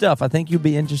weird stuff. I think you'll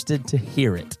be interested to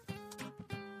hear it.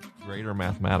 Greater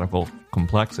mathematical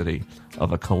complexity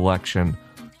of a collection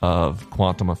of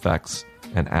quantum effects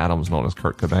and atoms known as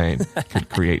Kurt Cobain could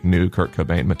create new Kurt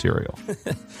Cobain material.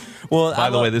 Well, By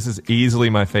the way, this is easily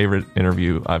my favorite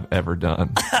interview I've ever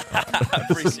done. I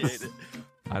appreciate it.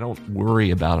 I don't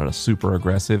worry about a super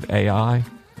aggressive AI.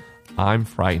 I'm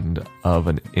frightened of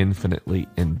an infinitely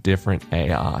indifferent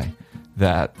AI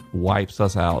that wipes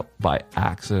us out by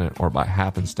accident or by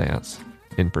happenstance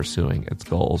in pursuing its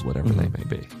goals, whatever they may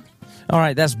be. All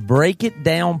right, that's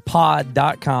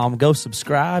breakitdownpod.com. Go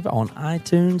subscribe on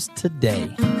iTunes today.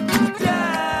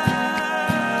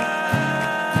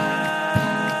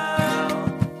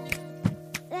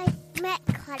 Like Matt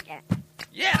Cutter.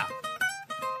 Yeah.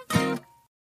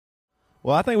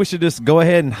 Well, I think we should just go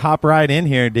ahead and hop right in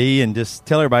here, D, and just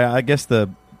tell everybody, I guess the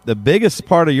biggest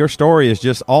part of your story is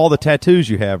just all the tattoos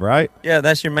you have, right? Yeah,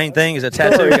 that's your main thing is a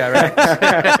tattoo guy, right?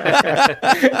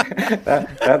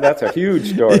 That's a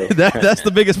huge story. That's the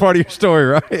biggest part of your story,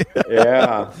 right?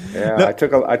 Yeah.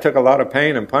 I took a lot of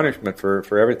pain and punishment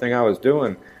for everything I was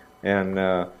doing, and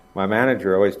my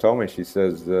manager always told me. She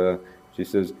says,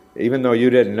 even though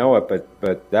you didn't know it,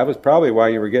 but that was probably why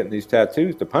you were getting these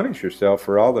tattoos, to punish yourself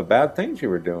for all the bad things you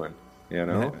were doing. You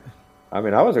know. I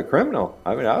mean, I was a criminal.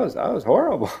 I mean, I was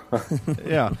horrible.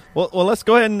 Yeah. Well, let's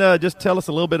go ahead and just tell us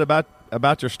a little bit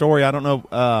about your story. I don't know.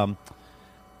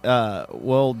 I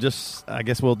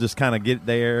guess we'll just kind of get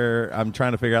there. I'm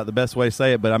trying to figure out the best way to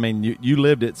say it, but I mean, you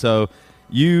lived it. So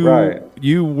you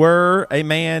were a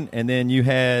man, and then you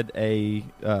had a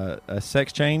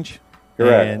sex change.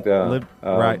 Correct.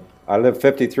 Right. I lived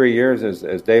 53 years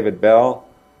as David Bell,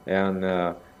 and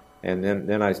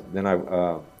then I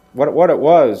What it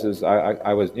was is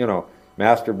I was,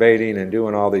 masturbating and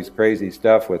doing all these crazy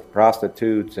stuff with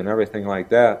prostitutes and everything like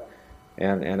that,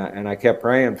 and I kept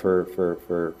praying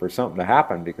for something to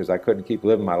happen because I couldn't keep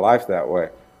living my life that way.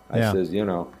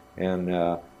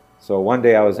 So one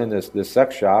day I was in this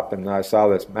sex shop and I saw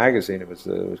this magazine. It was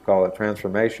called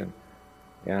Transformation,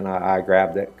 and I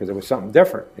grabbed it because it was something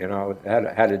different. It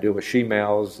had to do with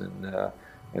she-males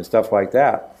and stuff like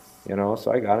that.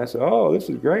 So I got it. I said, "Oh, this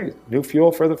is great! New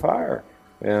fuel for the fire."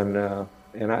 And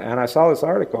I saw this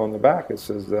article in the back. It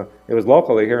says it was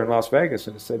locally here in Las Vegas,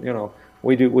 and it said,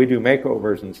 we do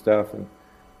makeovers and stuff. And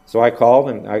so I called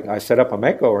and I set up a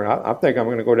makeover. And I think I'm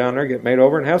going to go down there, get made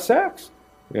over, and have sex.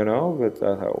 But I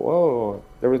thought, whoa,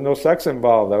 there was no sex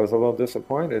involved. I was a little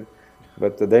disappointed,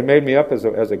 but they made me up as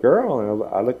a girl, and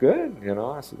I looked good.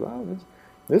 I said, "Wow,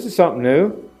 this is something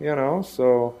new."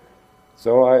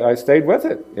 So I stayed with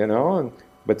it,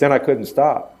 but then I couldn't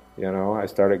stop. I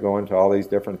started going to all these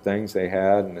different things they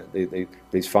had, and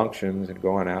these functions, and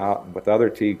going out and with other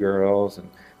T-girls and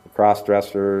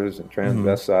cross-dressers and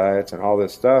transvestites and all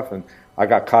this stuff, and I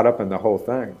got caught up in the whole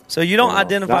thing. So you don't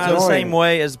identify the same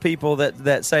way as people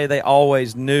that say they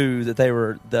always knew that they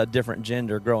were the different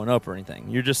gender growing up or anything.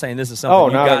 You're just saying this is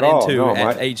something you got into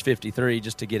at age 53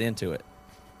 just to get into it.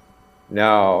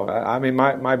 No, I mean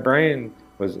my brain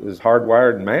is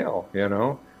hardwired male,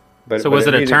 But was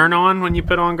it a turn on when you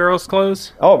put on girls'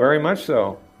 clothes? Oh, very much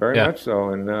so, much so.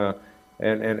 And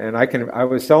I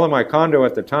was selling my condo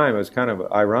at the time. It was kind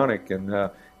of ironic,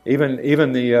 and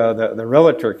even the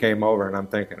realtor came over, and I'm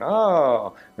thinking,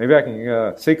 oh, maybe I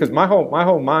can see, because my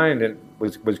whole mind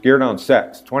was geared on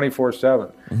sex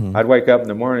 24/7. I'd wake up in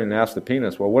the morning and ask the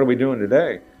penis, well, what are we doing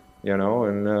today?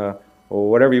 Well,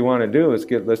 whatever you want to do,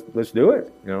 let's do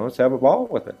it. Let's have a ball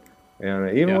with it.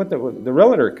 And even with the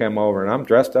realtor came over, and I'm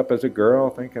dressed up as a girl,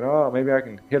 thinking, oh, maybe I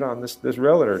can hit on this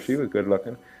realtor. She was good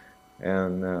looking.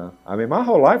 And, my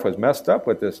whole life was messed up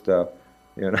with this stuff.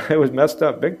 It was messed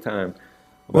up big time.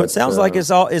 Well, it sounds like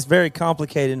it's very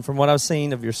complicated. And from what I've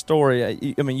seen of your story,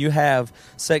 you have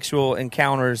sexual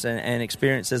encounters and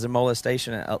experiences of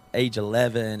molestation at age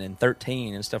 11 and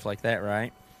 13 and stuff like that,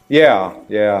 right? Yeah.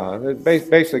 It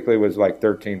basically was like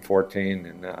 13, 14,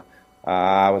 and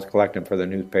I was collecting for the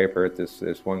newspaper at this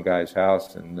one guy's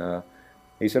house, and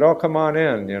he said, "Oh, come on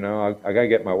in. I got to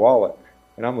get my wallet."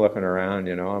 And I'm looking around.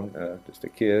 I'm just a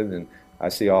kid, and I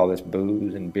see all this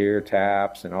booze and beer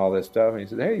taps and all this stuff. And he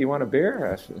said, "Hey, you want a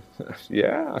beer?" I said,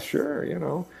 "Yeah, sure."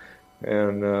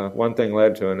 And one thing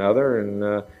led to another,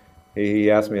 and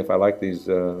he asked me if I liked these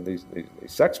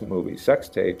sex movies, sex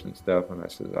tapes and stuff, and I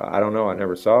said, I don't know, I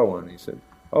never saw one. He said,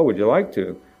 oh, would you like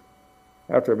to?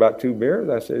 After about 2 beers,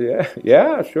 I said,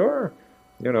 yeah, sure.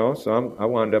 So I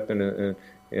wound up in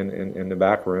the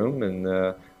back room,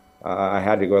 and I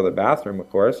had to go to the bathroom, of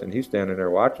course, and he's standing there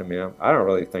watching me. I don't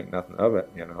really think nothing of it,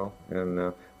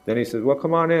 And then he says, well,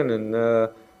 come on in, and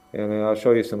I'll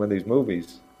show you some of these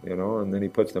movies, And then he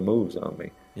puts the moves on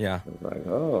me. Yeah. I was like,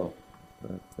 oh.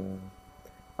 But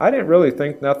I didn't really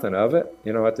think nothing of it,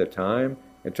 at the time.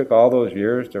 It took all those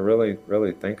years to really,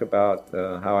 really think about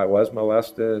how I was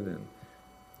molested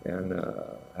and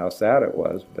how sad it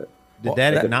was. But did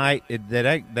that ignite? Did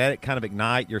that kind of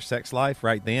ignite your sex life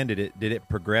right then? Did it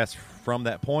progress from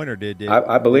that point, or did it?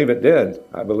 I believe it did.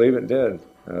 I believe it did,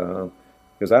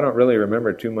 because I don't really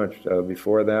remember too much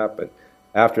before that. But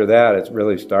after that, it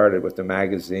really started with the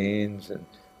magazines, and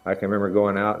I can remember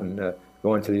going out and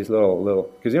going to these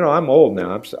little because I'm old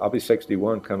now. I'll be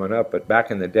 61 coming up. But back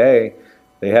in the day,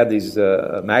 they had these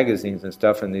magazines and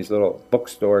stuff in these little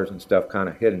bookstores and stuff, kind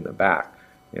of hid in the back.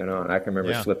 And I can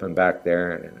remember slipping back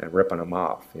there and ripping them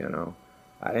off.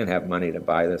 I didn't have money to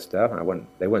buy this stuff, and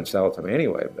they wouldn't sell it to me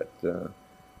anyway.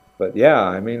 But yeah,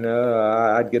 I mean,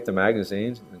 I'd get the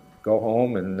magazines, and go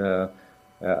home, and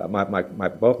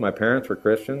both my parents were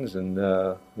Christians, and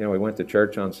we went to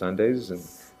church on Sundays, and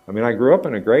I mean, I grew up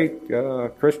in a great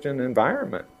Christian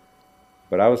environment,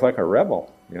 but I was like a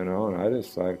rebel, and I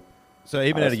just like. So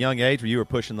even at a young age, where you were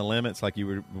pushing the limits, like you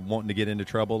were wanting to get into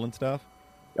trouble and stuff.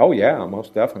 Oh yeah,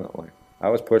 most definitely. I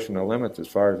was pushing the limits as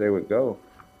far as they would go,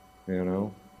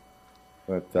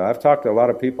 But I've talked to a lot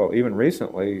of people, even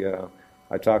recently.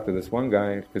 I talked to this one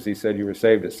guy because he said you were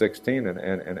saved at 16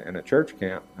 in a church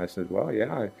camp. I said, well,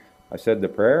 yeah. I said the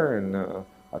prayer, and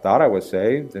I thought I was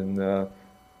saved. And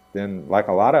then, like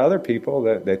a lot of other people,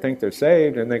 that they think they're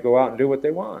saved, and they go out and do what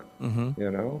they want. Mm-hmm.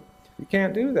 You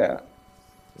can't do that.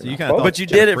 So you kind of but you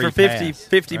did it for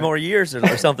 50 right? more years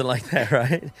or something like that,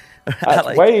 right?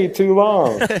 That's way too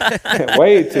long.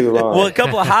 Way too long. Well, a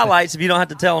couple of highlights, if you don't have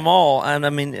to tell them all. And I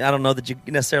mean, I don't know that you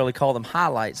necessarily call them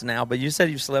highlights now, but you said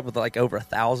you've slept with like over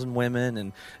 1,000 women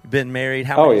and been married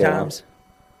how many times?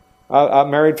 I've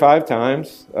married 5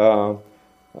 times. The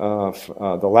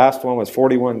last one was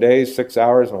 41 days, 6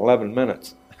 hours, and 11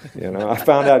 minutes. I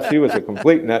found out she was a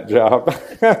complete nut job.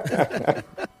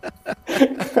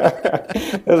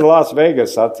 This is Las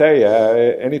Vegas, I'll tell you.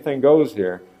 Anything goes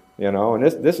here, And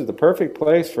this is the perfect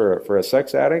place for a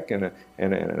sex addict and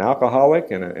an alcoholic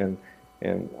and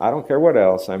I don't care what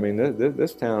else. I mean,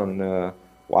 this town,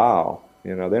 wow.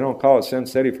 They don't call it Sin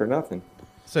City for nothing.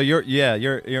 So you're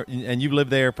and you've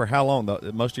lived there for how long?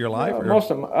 Most of your life?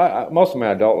 Most of my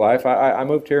adult life. I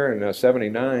moved here in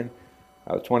 '79.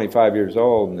 I was 25 years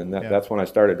old, and that's when I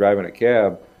started driving a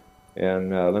cab.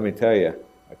 And let me tell you,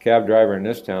 a cab driver in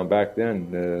this town back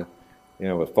then,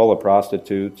 was full of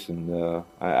prostitutes. And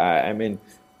I mean,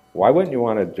 why wouldn't you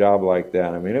want a job like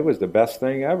that? I mean, it was the best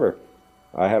thing ever.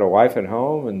 I had a wife at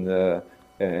home, and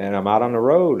I'm out on the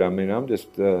road. I mean, I'm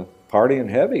just partying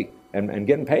heavy and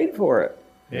getting paid for it.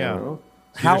 Yeah.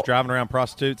 So you're just driving around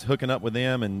prostitutes, hooking up with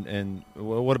them, and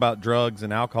what about drugs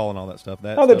and alcohol and all that stuff?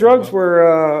 The drugs were,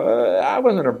 I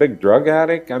wasn't a big drug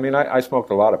addict. I mean, I smoked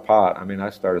a lot of pot. I mean, I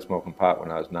started smoking pot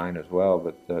when I was 9 as well,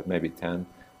 but maybe 10.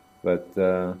 But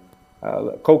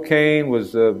cocaine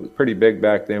was pretty big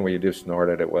back then where you just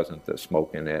snorted. It wasn't the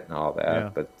smoking it and all that. Yeah.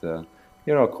 But,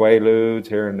 Quaaludes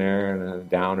here and there, and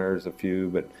downers, a few,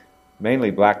 but mainly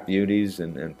Black Beauties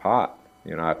and pot.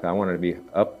 I wanted to be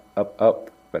up,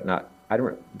 but not. I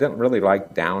didn't really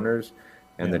like downers,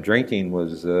 and the drinking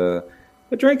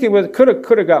could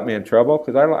have got me in trouble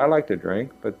because I like to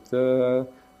drink, but I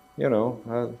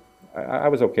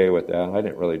was okay with that. I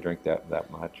didn't really drink that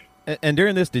much. And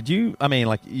during this, you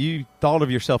thought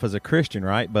of yourself as a Christian,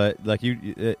 right? But like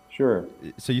sure.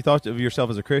 So you thought of yourself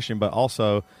as a Christian, but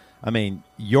also, I mean,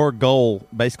 your goal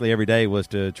basically every day was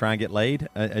to try and get laid,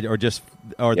 or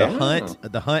the hunt,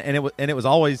 and it was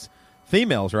always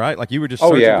females, right? Like you were just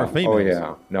searching for females. Oh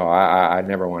yeah. No, I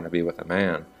never want to be with a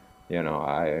man.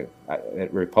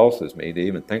 It repulses me to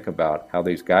even think about how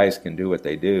these guys can do what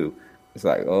they do. It's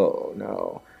like, oh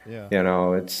no. Yeah.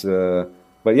 It's.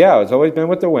 But yeah, it's always been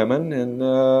with the women, and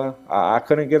I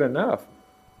couldn't get enough.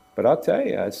 But I'll tell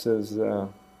you, it says,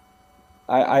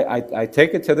 I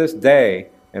take it to this day,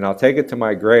 and I'll take it to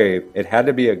my grave. It had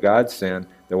to be a godsend,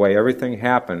 the way everything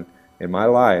happened in my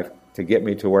life to get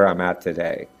me to where I'm at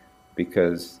today.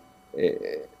 Because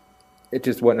it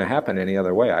just wouldn't have happened any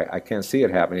other way. I can't see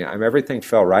it happening. Everything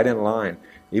fell right in line.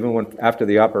 Even when after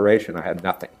the operation, I had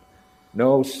nothing.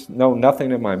 No,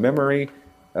 nothing in my memory.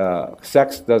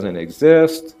 Sex doesn't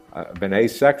exist. I've been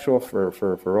asexual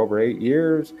for over 8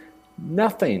 years.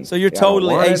 Nothing. So you're Yeah, I don't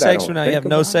totally want it. I asexual don't now. You think have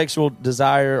no about it. sexual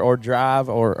desire or drive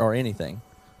or anything.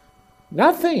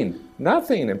 Nothing.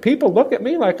 And people look at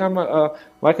me like I'm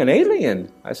like an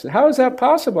alien. I said, how is that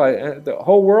possible? The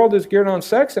whole world is geared on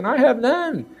sex, and I have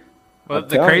none. Well, I'm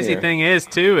the telling crazy you. thing is,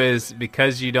 too, is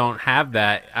because you don't have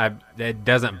that, it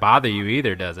doesn't bother you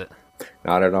either, does it?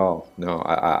 Not at all. No,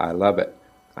 I love it.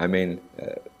 I mean,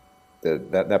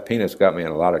 that penis got me in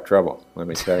a lot of trouble. Let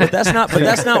me tell you. But that's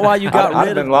not why you got I've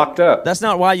rid been of. locked up. That's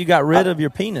not why you got rid of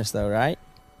your penis, though, right?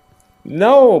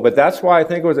 No, but that's why I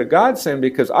think it was a godsend,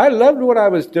 because I loved what I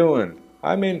was doing.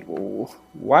 I mean,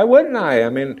 why wouldn't I? I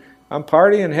mean, I'm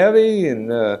partying heavy,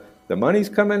 and the money's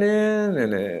coming in,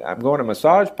 and I'm going to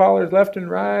massage parlors left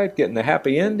and right, getting the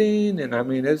happy ending, and I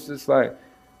mean, it's just like,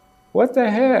 what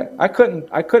the heck? I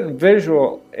couldn't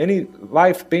visual any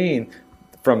life being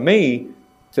from me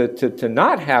to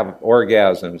not have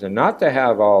orgasms and not to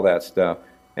have all that stuff,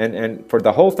 and for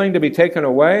the whole thing to be taken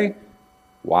away.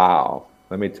 Wow.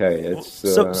 Let me tell you, it's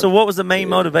So what was the main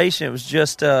motivation? It was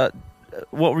just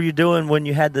what were you doing when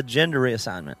you had the gender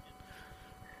reassignment?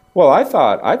 Well, I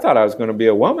thought I was going to be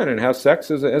a woman and have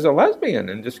sex as a lesbian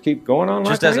and just keep going on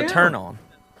Just like as I a am. turn on.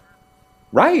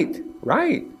 Right,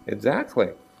 exactly.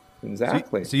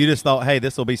 So you just thought, hey,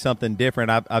 this will be something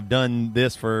different. I've done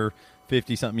this for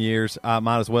 50-something years. I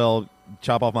might as well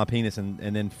chop off my penis and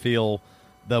then feel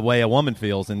the way a woman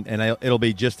feels, and it'll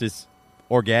be just as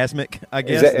orgasmic, I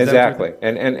guess. Exactly,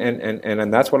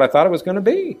 and that's what I thought it was going to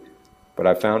be, but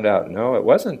I found out no, it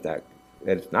wasn't that.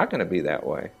 It's not going to be that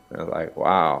way. And I was like,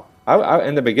 wow.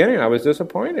 In the beginning, I was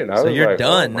disappointed. So was you're like,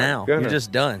 done oh, my now. goodness. You're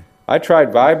just done. I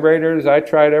tried vibrators. I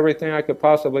tried everything I could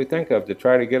possibly think of to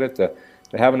try to get it to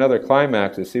have another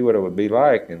climax to see what it would be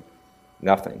like, and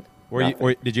nothing.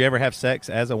 Did you ever have sex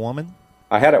as a woman?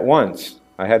 I had it once.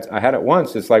 I had it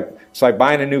once. It's like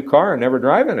buying a new car and never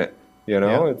driving it. You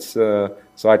know, Yeah. it's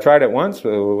so I tried it once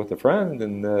with a friend,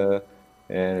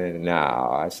 and no,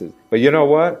 I said, but you know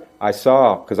what? I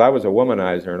saw, because I was a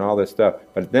womanizer and all this stuff,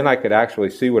 but then I could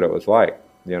actually see what it was like.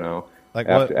 You know, Like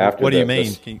after what do you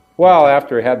the- mean? Well,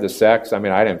 after I had the sex, I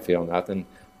mean, I didn't feel nothing.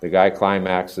 The guy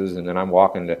climaxes, and then I'm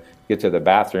walking to get to the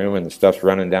bathroom, and the stuff's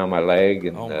running down my leg,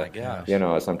 and Oh, my gosh. you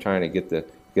know, as I'm trying to get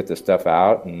the stuff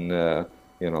out, and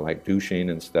you know, like douching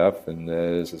and stuff, and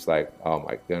it's just like, oh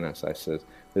my goodness, I said,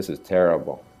 this is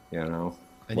terrible, you know.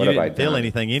 And what you have I didn't feel done?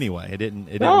 anything anyway. It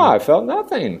didn't. No, I felt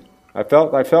nothing. I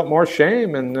felt more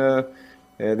shame than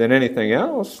anything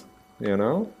else, you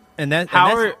know. And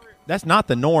that's not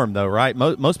the norm, though, right?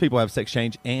 Most people have sex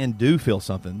change and do feel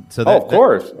something. So Of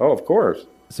course.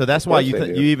 So that's why course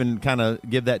they do. you even kind of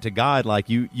give that to God, like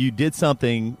you did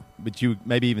something, but you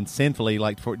maybe even sinfully,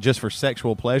 like just for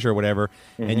sexual pleasure or whatever,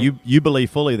 and you believe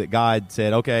fully that God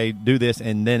said, okay, do this,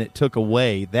 and then it took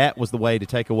away. That was the way to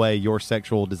take away your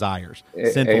sexual desires,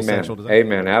 sinful Amen. sexual desires.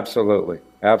 Amen. Absolutely.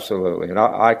 And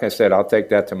like I said, I'll take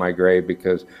that to my grave,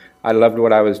 because I loved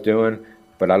what I was doing,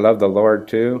 but I love the Lord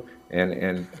too. And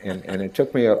it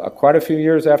took me quite a few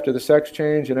years after the sex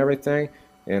change and everything.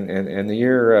 In the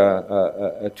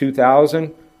year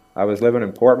 2000, I was living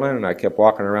in Portland, and I kept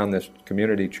walking around this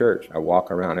community church. I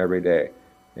walk around every day,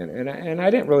 and I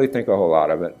didn't really think a whole lot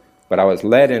of it. But I was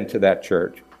led into that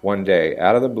church one day,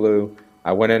 out of the blue.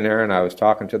 I went in there, and I was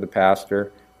talking to the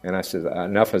pastor, and I said,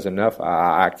 enough is enough.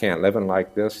 I can't live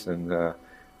like this.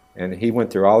 And he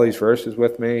went through all these verses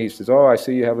with me. He says, oh, I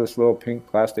see you have this little pink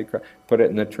plastic, put it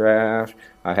in the trash.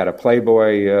 I had a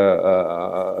Playboy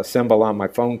a symbol on my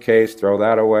phone case, throw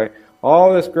that away.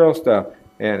 All this girl stuff.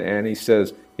 And he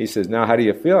says, now how do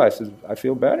you feel? I said, I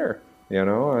feel better, you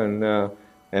know.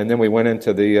 And then we went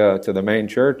into the main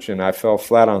church, and I fell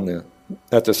flat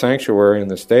at the sanctuary in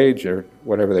the stage or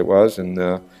whatever it was, and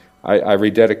I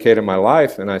rededicated my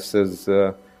life, and I says,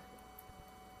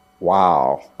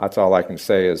 wow, that's all I can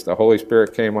say is the Holy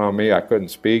Spirit came on me. I couldn't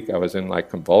speak. I was in like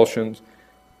convulsions.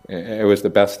 It was the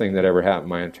best thing that ever happened in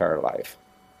my entire life,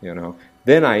 you know.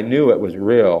 Then I knew it was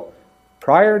real.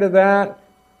 Prior to that,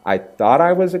 I thought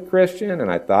I was a Christian, and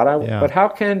I thought but how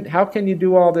can you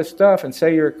do all this stuff and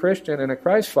say you're a Christian and a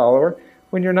Christ follower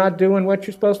when you're not doing what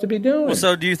you're supposed to be doing? Well,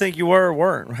 so do you think you were or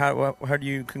weren't? How do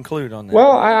you conclude on that?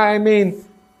 Well, I mean,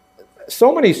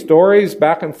 so many stories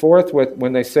back and forth with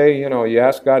when they say, you know, you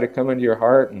ask God to come into your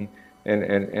heart, and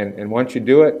once you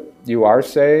do it, you are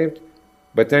saved.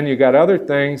 But then you got other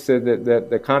things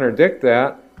that contradict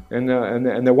that. And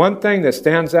the one thing that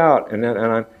stands out,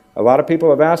 a lot of people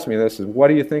have asked me this, is what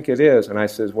do you think it is? And I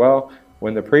says, well,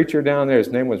 when the preacher down there, his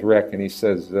name was Rick, and he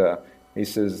says, I'm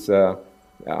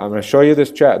going to show you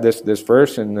this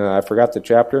verse, and I forgot the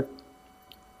chapter,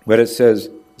 but it says,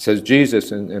 says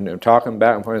Jesus, and they're talking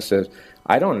back and forth, and says,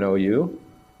 I don't know you.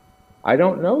 I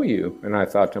don't know you. And I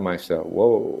thought to myself,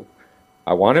 whoa,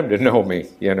 I want him to know me,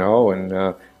 and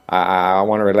I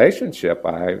want a relationship.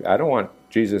 I don't want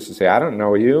Jesus to say, I don't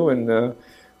know you, and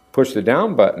push the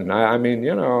down button. I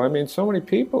mean, so many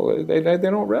people, they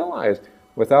don't realize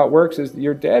without works is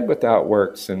you're dead without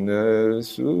works. And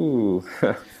ooh.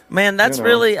 Man, that's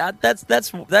really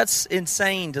that's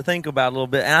insane to think about a little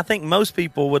bit. And I think most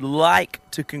people would like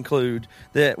to conclude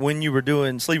that when you were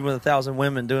sleeping with 1,000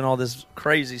 women, doing all this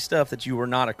crazy stuff, that you were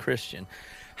not a Christian.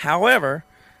 However,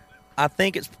 I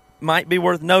think it might be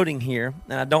worth noting here,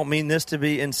 and I don't mean this to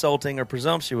be insulting or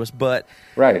presumptuous, but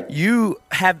right. You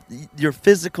have your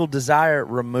physical desire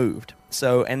removed.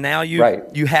 So, and now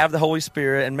you have the Holy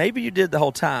Spirit, and maybe you did the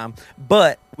whole time,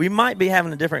 but we might be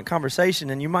having a different conversation,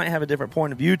 and you might have a different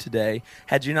point of view today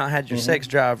had you not had your sex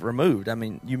drive removed. I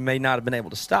mean, you may not have been able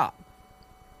to stop.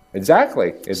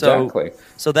 Exactly. So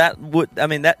that would,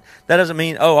 that doesn't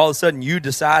mean, all of a sudden you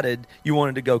decided you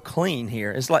wanted to go clean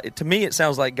here. It's like, to me, it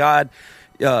sounds like God,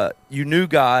 you knew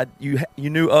God, you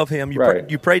knew of Him,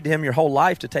 you prayed to Him your whole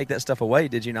life to take that stuff away,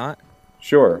 did you not?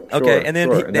 Sure. Okay, and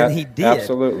then he did.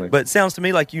 Absolutely. But it sounds to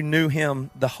me like you knew him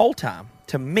the whole time.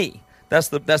 To me, that's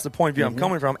the point of view I'm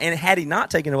coming from. And had he not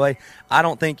taken it away, I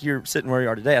don't think you're sitting where you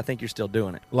are today. I think you're still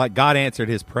doing it. Like God answered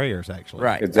his prayers, actually.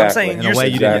 Right. Exactly. I'm saying in a way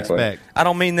you didn't expect. I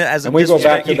don't mean that as and we go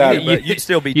back to that. But you'd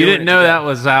still be You doing it. didn't know that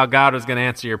was how God was going to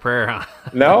answer your prayer, huh?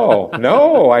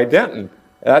 No, I didn't.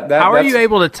 How are you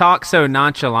able to talk so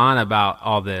nonchalant about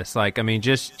all this? Like, I mean,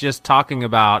 just talking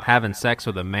about having sex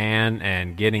with a man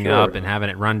and getting up and having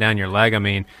it run down your leg. I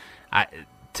mean,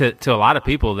 to a lot of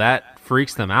people, that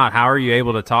freaks them out. How are you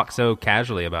able to talk so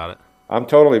casually about it? I'm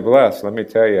totally blessed, let me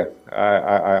tell you.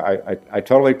 I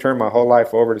totally turned my whole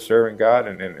life over to serving God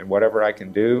and whatever I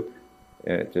can do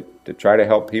to try to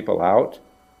help people out.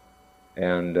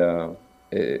 And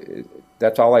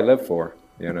that's all I live for.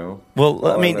 Well,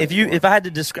 I mean, if I had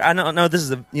to describe, I know this is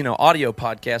a audio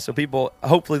podcast, so people,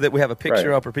 hopefully that we have a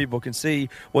picture up, or people can see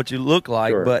what you look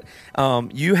like. Sure. But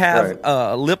you have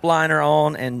a lip liner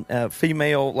on and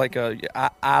female, like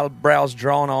eyebrows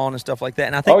drawn on and stuff like that.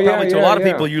 And I think to a lot of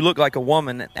people, you look like a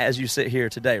woman as you sit here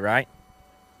today, right?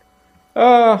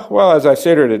 Well, as I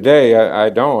sit here today,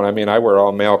 I don't. I mean, I wear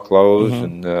all male clothes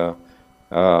and.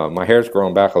 My hair's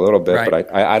growing back a little bit,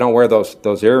 but I don't wear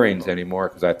those earrings anymore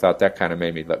because I thought that kind of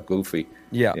made me look goofy.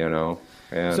 Yeah,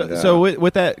 And, so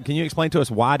with that, can you explain to us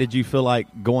why did you feel like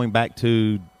going back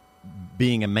to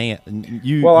being a man?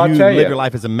 You live your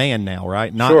life as a man now,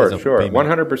 right? Not as a female.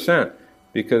 100%.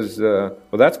 Because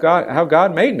that's God. How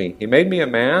God made me. He made me a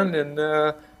man, and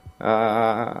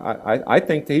I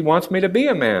think that He wants me to be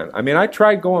a man. I mean, I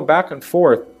tried going back and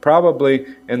forth probably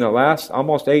in the last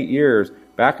almost 8 years.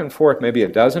 Back and forth maybe a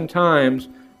dozen times,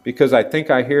 because I think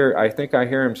I hear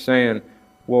him saying,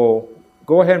 well,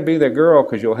 go ahead and be the girl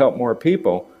because you'll help more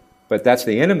people. But that's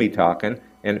the enemy talking,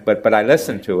 but I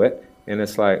listen to it, and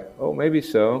it's like, oh, maybe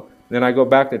so. And then I go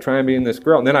back to try and being this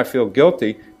girl, and then I feel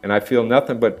guilty, and I feel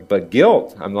nothing but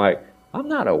guilt. I'm like, I'm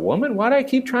not a woman. Why do I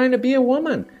keep trying to be a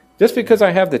woman? Just because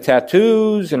I have the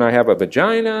tattoos, and I have a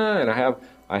vagina, and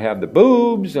I have the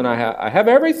boobs, and I have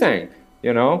everything,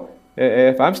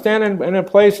 If I'm standing in a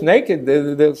place naked,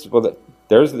 that's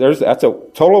a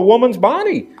total woman's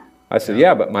body. I said,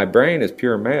 yeah, but my brain is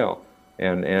pure male,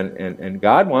 and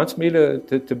God wants me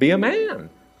to be a man.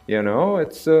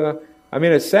 It's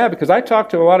it's sad because I talk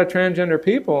to a lot of transgender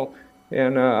people,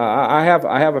 and I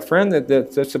have a friend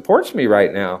that supports me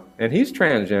right now, and he's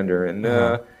transgender,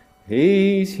 and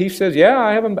he says, yeah,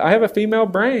 I have a female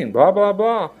brain, blah blah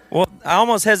blah. Well, I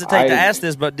almost hesitate to ask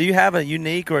this, but do you have a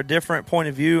unique or a different point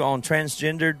of view on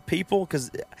transgendered people? Because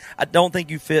I don't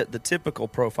think you fit the typical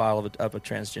profile of a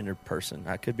transgender person.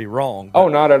 I could be wrong. But,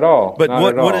 not at all. But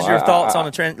what is your thoughts on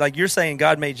a trans? Like you're saying,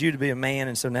 God made you to be a man,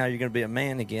 and so now you're going to be a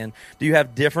man again. Do you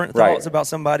have different thoughts about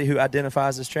somebody who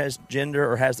identifies as transgender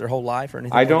or has their whole life or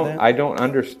anything? I don't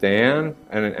understand,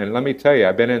 and let me tell you,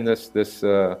 I've been in this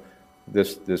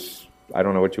I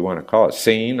don't know what you want to call it,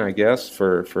 scene, I guess,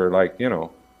 for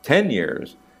 10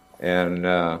 years, and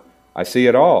I see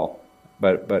it all,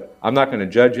 but I'm not going to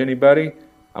judge anybody.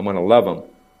 I'm going to love them.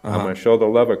 I'm going to show the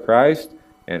love of Christ,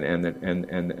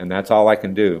 and that's all I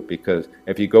can do, because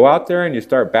if you go out there and you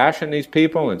start bashing these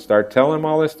people and start telling them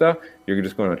all this stuff, you're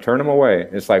just going to turn them away.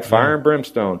 It's like fire and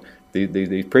brimstone.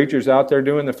 These preachers out there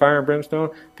doing the fire and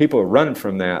brimstone, people run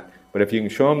from that. But if you can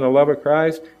show them the love of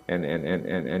Christ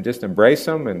and just embrace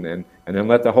them and then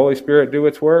let the Holy Spirit do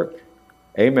its work,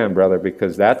 amen, brother,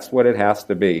 because that's what it has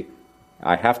to be.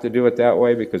 I have to do it that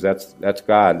way because that's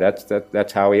God.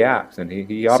 That's how He acts, and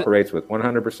He operates with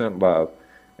 100% love.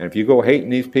 And if you go hating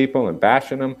these people and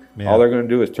bashing them, all they're going to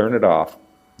do is turn it off.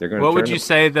 They're going. What would you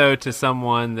say though to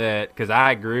someone that? Because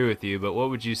I agree with you, but what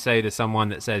would you say to someone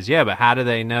that says, "Yeah, but how do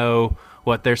they know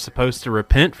what they're supposed to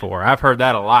repent for?" I've heard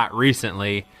that a lot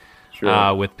recently.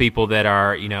 Sure. With people that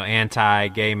are,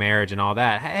 anti-gay marriage and all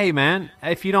that. Hey, man,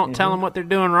 if you don't tell them what they're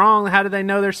doing wrong, how do they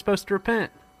know they're supposed to repent?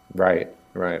 Right.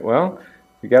 Well,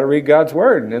 you got to read God's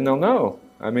word, and then they'll know.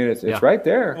 I mean, it's right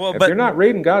there. Well, if you're not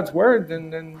reading God's word,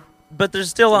 then But there's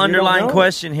still an you don't underlying know.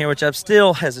 question here, which I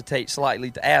still hesitate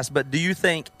slightly to ask. But do you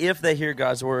think if they hear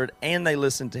God's word and they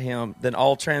listen to him, then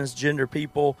all transgender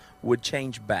people would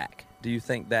change back? Do you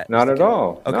think that? not is at the case?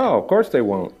 all. Okay. No, of course they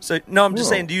won't. So no, I'm just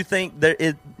No. saying. Do you think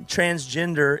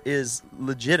transgender is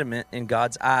legitimate in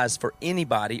God's eyes for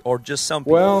anybody, or just some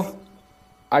people? Well,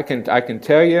 I can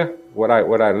tell you what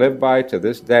I live by to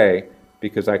this day,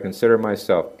 because I consider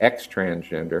myself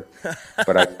ex-transgender,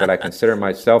 but I consider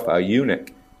myself a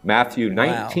eunuch. Matthew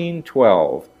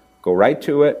 19:12. Go right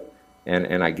to it,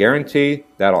 and I guarantee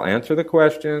that'll answer the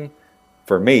question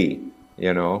for me.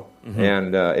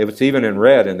 And it was even in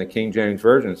red in the King James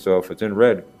Version. So if it's in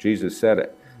red, Jesus said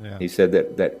it. Yeah. He said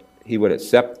that he would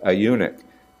accept a eunuch,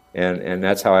 and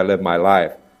that's how I live my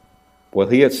life. Will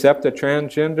he accept a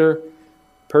transgender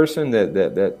person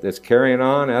that's carrying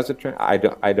on as a I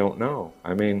don't know.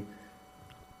 I mean,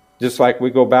 just like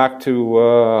we go back to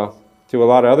a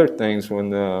lot of other things when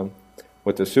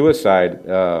with the suicide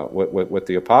with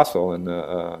the apostle and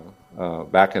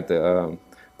back at the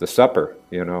supper,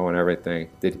 and everything,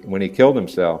 when he killed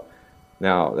himself.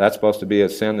 Now, that's supposed to be a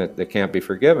sin that can't be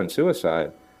forgiven,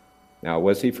 suicide. Now,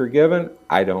 was he forgiven?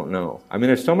 I don't know. I mean,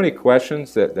 there's so many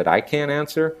questions that I can't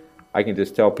answer. I can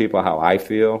just tell people how I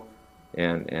feel,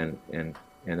 and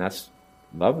that's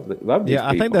love these people. Yeah,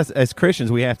 I think that's, as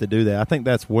Christians, we have to do that. I think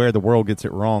that's where the world gets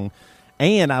it wrong.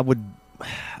 And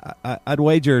I'd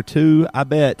wager too, I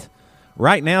bet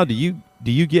right now, do you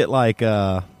get like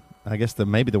I guess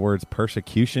maybe the word's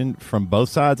persecution from both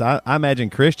sides? I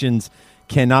imagine Christians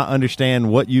cannot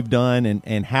understand what you've done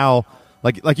and how,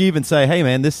 like you even say, hey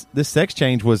man, this sex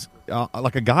change was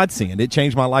like a godsend. It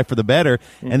changed my life for the better.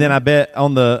 Mm-hmm. And then I bet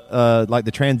on the like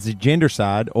the transgender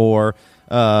side, or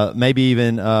maybe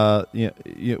even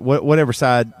whatever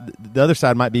side, the other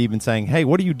side might be even saying, hey,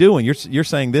 what are you doing? You're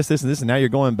saying this, and this, and now you're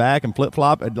going back and flip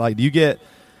flop. Like, do you get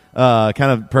kind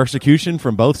of persecution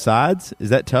from both sides? Is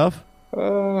that tough?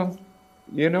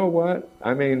 You know what?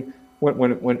 I mean,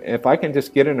 when if I can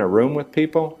just get in a room with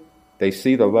people, they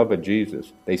see the love of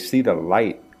Jesus. They see the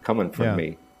light coming from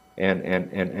me,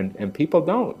 and people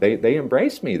don't. They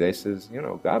embrace me. They says,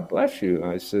 God bless you.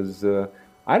 I says,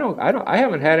 I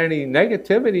haven't had any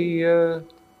negativity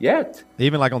yet.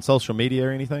 Even like on social media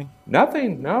or anything?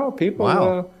 Nothing. No, people.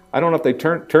 Wow. I don't know if they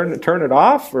turn it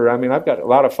off, or I mean, I've got a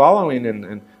lot of following,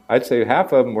 and I'd say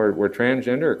half of them were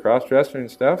transgender or cross-dresser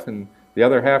and stuff, and the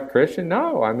other half Christian.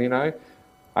 No, I mean, I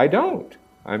don't.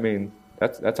 I mean,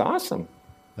 that's awesome.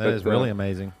 That is really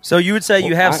amazing. So you would say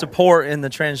you have support in the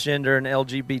transgender and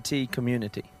LGBT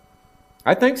community?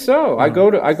 I think so. I go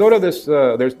to this.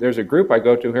 There's a group I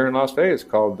go to here in Las Vegas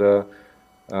called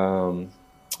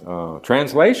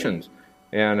Translations,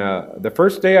 and the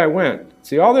first day I went,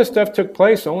 see, all this stuff took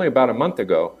place only about a month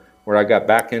ago, where I got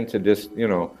back into just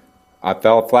I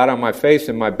fell flat on my face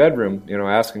in my bedroom,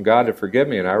 asking God to forgive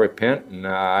me, and I repent, and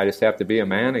I just have to be a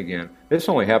man again. This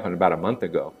only happened about a month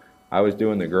ago. I was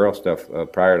doing the girl stuff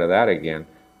prior to that again,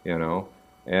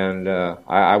 and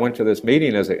I went to this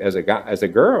meeting as a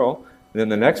girl. And then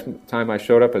the next time I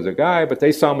showed up as a guy, but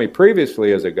they saw me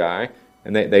previously as a guy,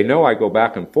 and they know I go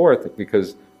back and forth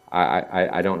because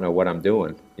I don't know what I'm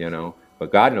doing,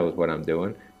 but God knows what I'm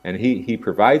doing, and He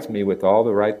provides me with all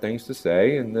the right things to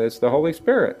say, and it's the Holy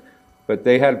Spirit. But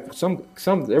they had some.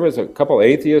 There was a couple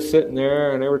atheists sitting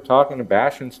there, and they were talking and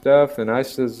bashing stuff, and I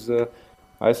says,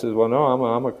 well, no,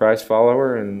 I'm a Christ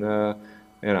follower, and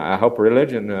I help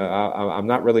religion. I'm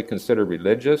not really considered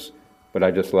religious, but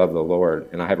I just love the Lord,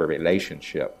 and I have a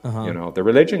relationship. Uh-huh. The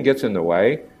religion gets in the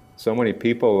way. So many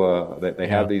people they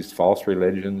have these false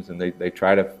religions, and they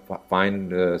try to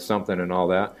find something and all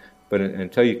that. But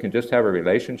until you can just have a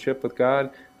relationship with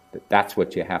God, that's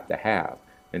what you have to have.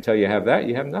 Until you have that,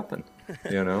 you have nothing.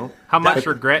 How much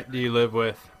regret do you live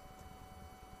with?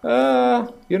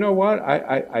 You know what?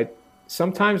 I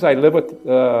sometimes I live with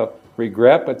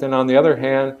regret, but then on the other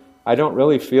hand, I don't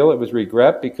really feel it was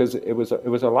regret because it was a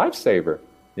lifesaver.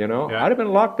 I'd have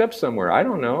been locked up somewhere. I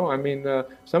don't know. I mean,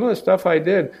 some of the stuff I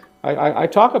did, I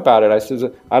talk about it. I says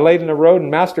I laid in the road and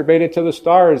masturbated to the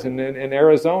stars in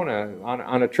Arizona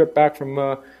on a trip back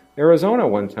from Arizona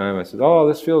one time. I said, oh,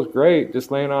 this feels great,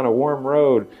 just laying on a warm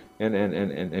road.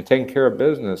 and taking care of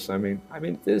business. I mean,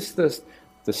 this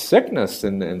the sickness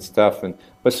and stuff,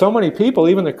 but so many people,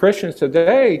 even the Christians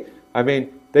today, I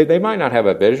mean, they might not have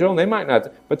a visual, they might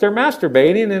not, but they're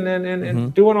masturbating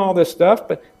and doing all this stuff,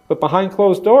 but behind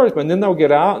closed doors. But then they'll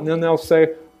get out and then they'll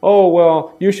say, "Oh,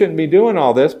 well, you shouldn't be doing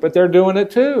all this," but they're doing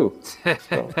it too.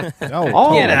 So, Get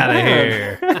out of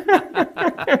here.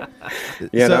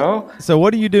 you know? So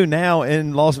what do you do now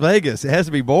in Las Vegas? It has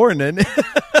to be boring, isn't it?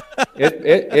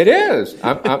 It is.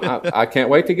 I can't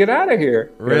wait to get out of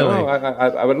here. Really? You know,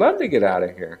 I would love to get out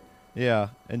of here. Yeah,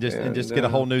 and just get a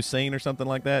whole new scene or something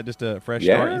like that, just a fresh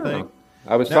start. You think?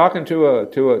 I was talking to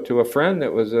a friend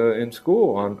that was in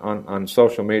school on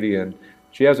social media, and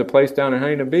she has a place down in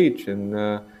Huntington Beach, and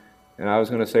I was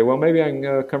going to say, well, maybe I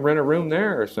can come rent a room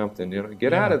there or something. You know,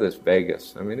 get out of this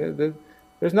Vegas. I mean,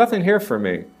 there's nothing here for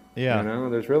me. Yeah, you know,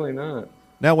 there's really not.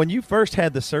 Now, when you first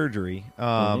had the surgery,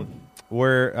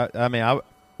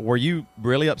 were you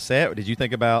really upset? Did you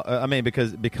think about?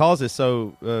 Because it's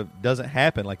so doesn't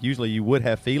happen. Like usually, you would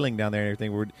have feeling down there and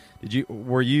everything. Did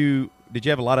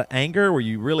you have a lot of anger? Were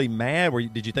you really mad?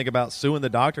 Did you think about suing the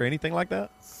doctor or anything like that?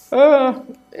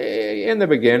 In the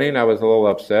beginning, I was a little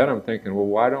upset. I'm thinking, well,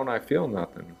 why don't I feel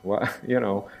nothing? Why, you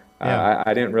know,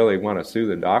 I didn't really want to sue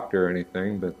the doctor or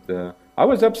anything, but I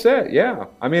was upset. Yeah,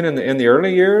 I mean, in the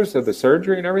early years of the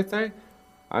surgery and everything,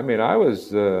 I mean, I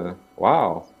was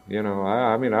wow. You know,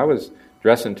 I mean, I was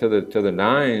dressing to the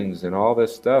nines and all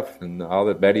this stuff and all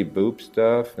the Betty Boop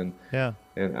stuff and I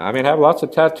mean, I have lots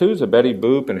of tattoos of Betty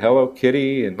Boop and Hello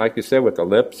Kitty and like you said with the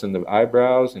lips and the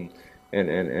eyebrows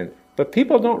and but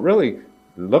people don't really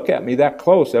look at me that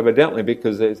close evidently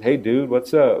because they say, hey dude,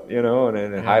 what's up? You know,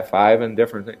 and high five and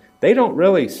different things. They don't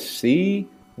really see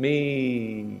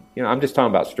me. You know, I'm just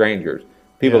talking about strangers.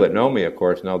 People that know me, of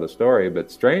course, know the story,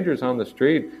 but strangers on the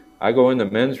street, I go in the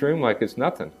men's room like it's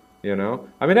nothing, you know?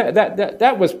 I mean,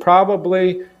 that was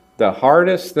probably the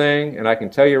hardest thing, and I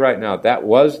can tell you right now, that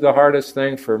was the hardest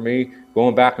thing for me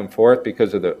going back and forth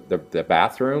because of the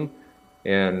bathroom.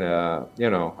 And, you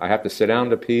know, I have to sit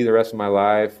down to pee the rest of my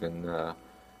life, and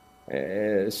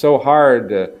it's so hard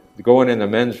to go in the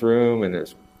men's room, and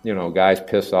there's, you know, guys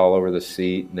piss all over the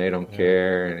seat, and they don't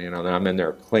care, and, you know, then I'm in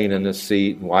there cleaning the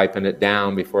seat and wiping it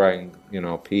down before I can, you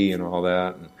know, pee and all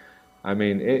that. And, I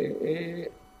mean,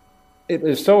 it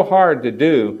was so hard to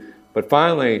do, but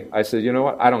finally I said, you know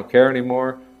what, I don't care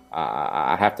anymore.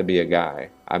 I have to be a guy.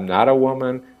 I'm not a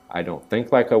woman. I don't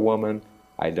think like a woman.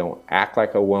 I don't act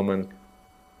like a woman.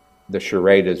 The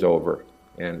charade is over.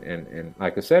 And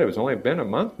like I said, it was only been a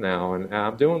month now, and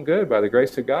I'm doing good by the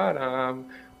grace of God.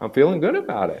 I'm feeling good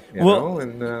about it, you know.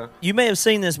 And you may have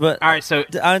seen this, but all right, so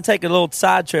I'm going to take a little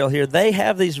side trail here. They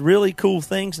have these really cool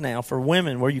things now for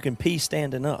women where you can pee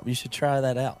standing up. You should try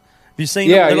that out. Have you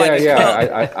seen them?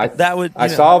 Yeah. I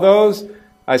saw those.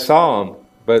 I saw them,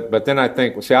 but then I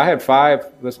think, well, see, I had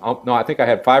I think I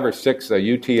had 5 or 6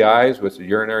 UTIs, with a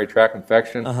urinary tract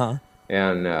infection.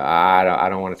 And I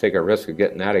don't want to take a risk of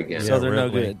getting that again. So they're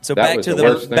no good. So back to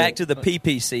the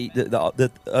pee seat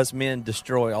that us men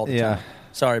destroy all the time.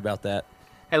 Sorry about that.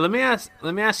 Hey, let me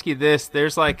ask you this.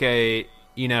 There's like we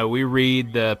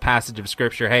read the passage of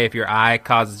Scripture, hey, if your eye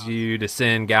causes you to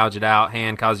sin, gouge it out.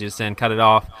 Hand causes you to sin, cut it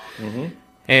off. Mm-hmm.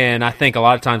 And I think a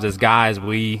lot of times as guys,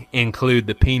 we include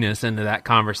the penis into that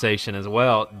conversation as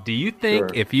well. Do you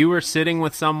think if you were sitting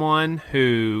with someone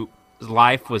whose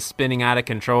life was spinning out of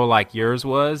control like yours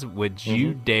was, would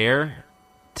you dare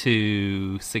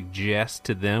to suggest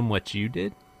to them what you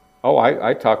did? Oh,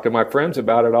 I talk to my friends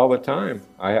about it all the time.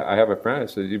 I have a friend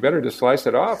that says, you better just slice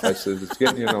it off. I said, it's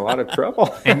getting you in a lot of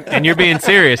trouble. And you're being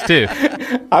serious, too.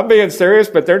 I'm being serious,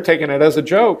 but they're taking it as a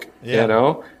joke, you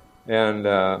know. And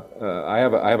I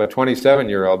have a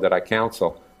 27-year-old that I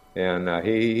counsel, and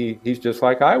he's just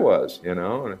like I was, you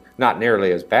know. Not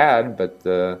nearly as bad, but,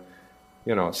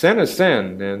 you know, sin is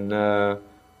sin. And,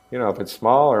 you know, if it's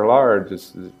small or large,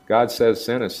 God says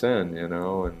sin is sin, you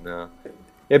know, and...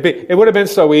 It would have been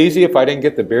so easy if I didn't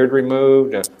get the beard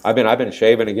removed. I've been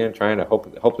shaving again, trying to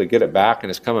hopefully get it back, and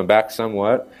it's coming back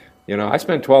somewhat. You know, I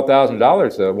spent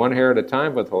 $12,000 one hair at a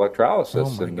time with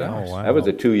electrolysis, and that was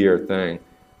a 2-year thing.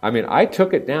 I mean, I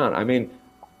took it down. I mean,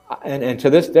 and to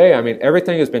this day, I mean,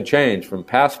 everything has been changed from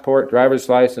passport, driver's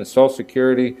license, Social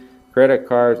Security, credit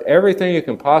cards, everything you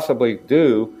can possibly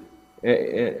do.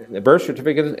 The birth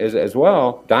certificate is as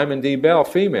well. Diamond D. Bell,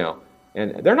 female.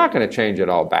 And they're not going to change it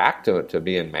all back to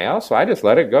being male, so I just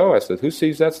let it go. I said, who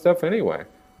sees that stuff anyway?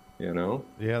 You know?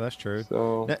 Yeah, that's true.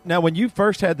 So now, when you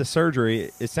first had the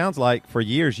surgery, it sounds like for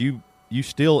years you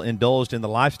still indulged in the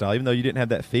lifestyle, even though you didn't have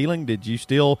that feeling. Did you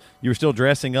were still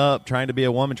dressing up, trying to be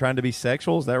a woman, trying to be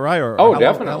sexual? Is that right? Or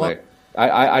definitely.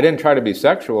 I didn't try to be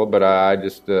sexual, but I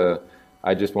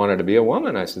just wanted to be a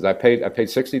woman. I said, I paid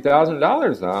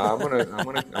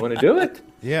 $60,000. I'm gonna do it.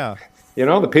 Yeah. You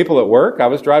know, the people at work. I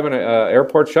was driving an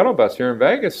airport shuttle bus here in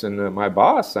Vegas, and my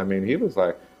boss, I mean, he was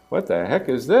like, "What the heck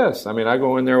is this?" I mean, I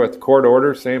go in there with court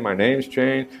orders saying my name's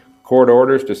changed, court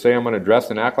orders to say I'm going to dress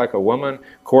and act like a woman,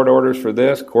 court orders for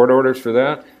this, court orders for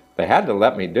that. They had to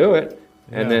let me do it.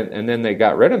 And then they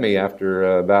got rid of me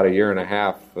after about a year and a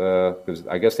half because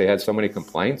I guess they had so many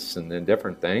complaints and then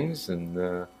different things.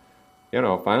 And,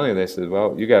 finally they said,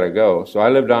 well, you got to go. So I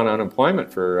lived on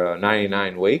unemployment for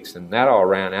 99 weeks, and that all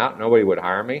ran out. Nobody would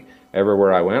hire me.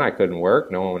 Everywhere I went, I couldn't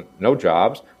work. No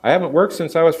jobs. I haven't worked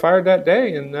since I was fired that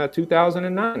day in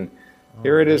 2009.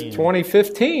 Here it is,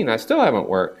 2015. I still haven't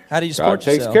worked. How do you support God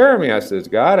yourself? takes care of me. I says,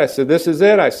 God, I said, this is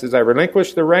it. I says, I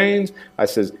relinquish the reins. I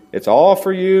says, it's all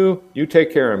for you. You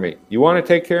take care of me. You want to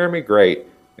take care of me? Great.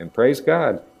 And praise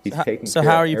God, He's taking care of So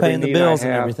how are you every paying the need bills I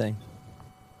and have. everything?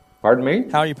 Pardon me?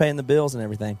 How are you paying the bills and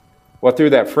everything? Well,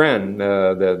 through that friend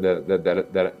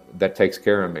that takes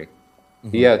care of me.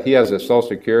 Mm-hmm. He has a Social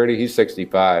Security. He's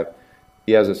 65.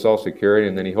 He has a Social Security,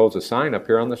 and then he holds a sign up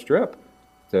here on the strip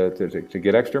to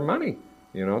get extra money,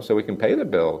 so we can pay the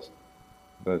bills.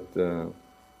 But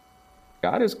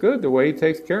God is good the way He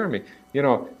takes care of me.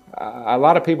 A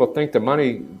lot of people think the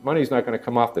money's not going to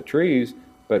come off the trees,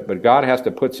 but God has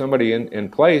to put somebody in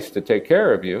place to take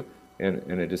care of you, and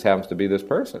it just happens to be this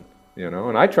person.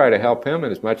 And I try to help him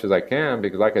as much as I can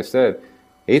because, like I said,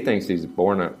 he thinks he's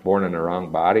born in the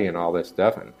wrong body and all this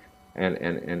stuff,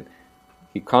 and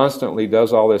he constantly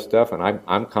does all this stuff, and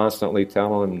I'm constantly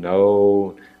telling him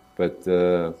no. But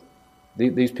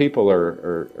these people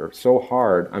are so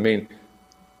hard. I mean,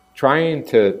 trying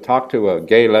to talk to a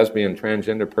gay, lesbian,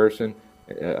 transgender person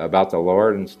about the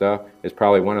Lord and stuff is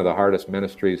probably one of the hardest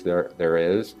ministries there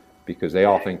is because they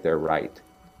all think they're right.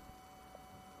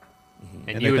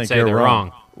 And you would say they're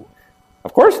wrong.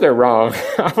 Of course they're wrong.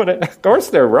 Of course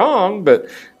they're wrong, but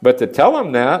to tell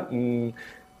them that and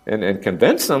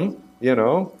convince them,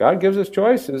 God gives us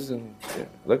choices, and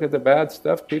look at the bad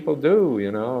stuff people do.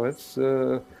 It's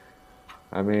wow.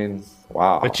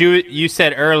 But you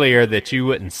said earlier that you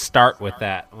wouldn't start with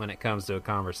that when it comes to a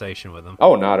conversation with them.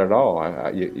 Oh, not at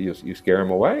all. You scare them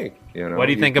away. What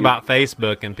do you think about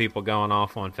Facebook and people going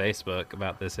off on Facebook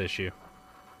about this issue?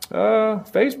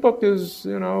 Facebook is,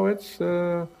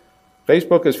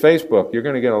 Facebook is Facebook. You're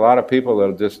going to get a lot of people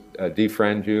that'll just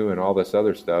defriend you and all this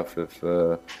other stuff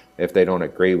if they don't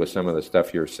agree with some of the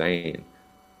stuff you're saying.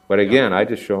 But again, I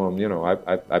just show them,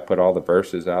 I put all the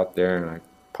verses out there, and I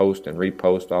post and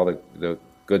repost all the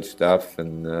good stuff,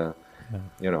 and I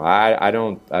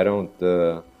don't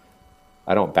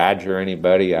badger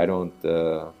anybody. I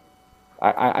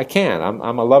can't.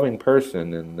 I'm a loving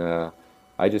person, and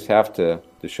I just have to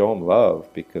show them love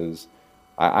because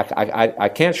I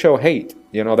can't show hate.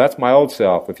 That's my old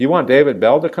self. If you want David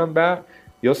Bell to come back,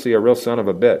 you'll see a real son of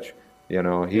a bitch.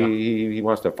 He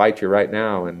wants to fight you right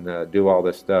now and do all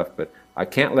this stuff, but I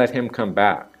can't let him come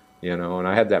back. And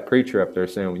I had that preacher up there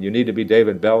saying, well, you need to be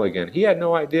David Bell again. He had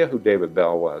no idea who David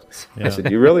Bell was. Yeah. I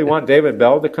said, you really want David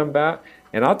Bell to come back?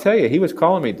 And I'll tell you, he was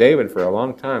calling me David for a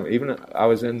long time. Even I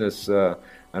was in this, and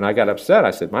I got upset.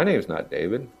 I said, my name's not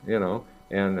David, and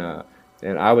I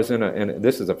was and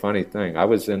this is a funny thing. I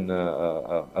was in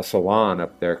a salon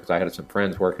up there because I had some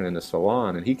friends working in the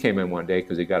salon, and he came in one day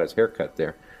because he got his hair cut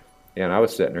there. And I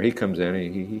was sitting there. He comes in,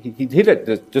 and he did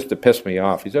it just to piss me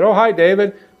off. He said, oh, hi,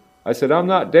 David. I said, I'm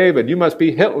not David. You must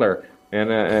be Hitler. And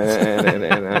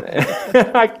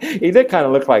he did kind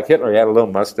of look like Hitler. He had a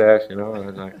little mustache,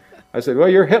 And I said, well,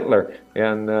 you're Hitler.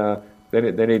 And then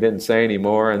he didn't say any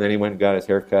more, and then he went and got his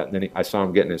hair cut, and then I saw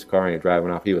him get in his car and he was driving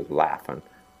off. He was laughing.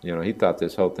 He thought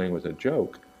this whole thing was a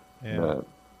joke. Yeah.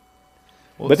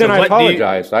 But then I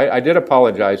apologized. I did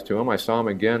apologize to him. I saw him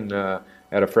again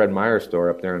at a Fred Meyer store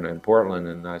up there in Portland,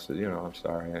 and I said, I'm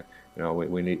sorry.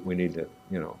 We need to,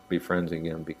 be friends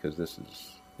again because this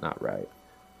is not right.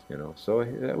 So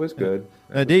that was good.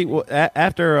 Dee,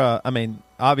 after,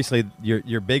 obviously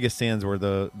your biggest sins were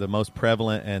the most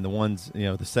prevalent, and the ones,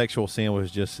 the sexual sin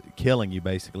was just killing you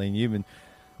basically, and you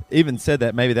even said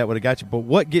that maybe that would have got you. But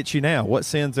what gets you now? What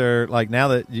sins are like now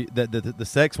that the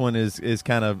sex one is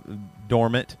kind of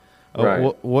dormant?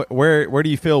 Right. Where do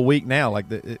you feel weak now? Like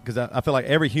because I feel like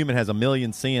every human has a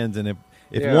million sins, and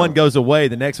if one goes away,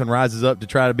 the next one rises up to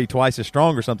try to be twice as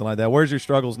strong or something like that. Where's your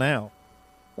struggles now?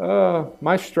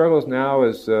 My struggles now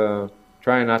is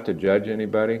trying not to judge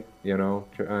anybody.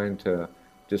 Trying to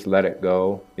just let it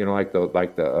go. Like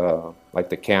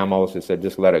the camels that said,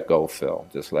 just let it go, Phil.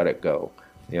 Just let it go.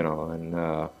 And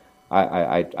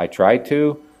I try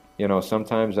to,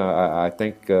 sometimes I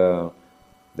think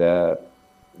that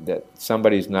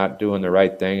somebody's not doing the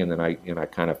right thing, and then I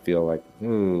kind of feel like,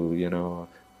 ooh.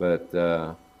 But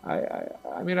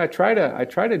I try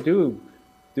to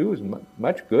do as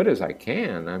much good as I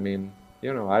can. I mean,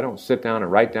 I don't sit down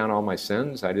and write down all my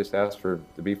sins. I just ask to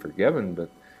be forgiven. But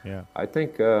Yeah. I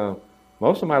think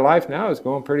most of my life now is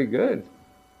going pretty good.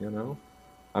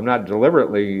 I'm not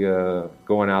deliberately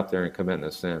going out there and committing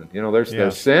a sin.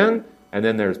 There's sin, and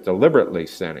then there's deliberately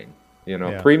sinning.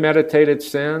 Premeditated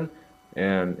sin,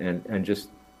 and just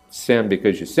sin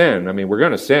because you sin. I mean, we're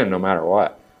going to sin no matter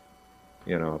what.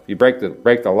 If you break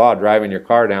the law driving your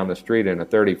car down the street in a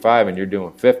 35 and you're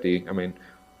doing 50, I mean,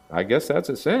 I guess that's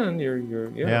a sin.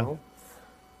 You know.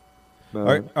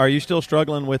 Are you still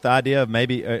struggling with the idea of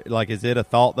maybe, is it a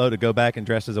thought, though, to go back and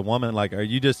dress as a woman? Like, are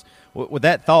you just, with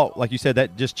that thought, like you said,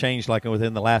 that just changed, like,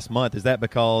 within the last month. Is that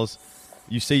because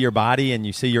you see your body and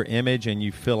you see your image and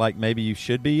you feel like maybe you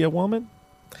should be a woman?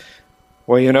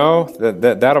 Well,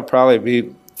 that'll probably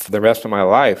be for the rest of my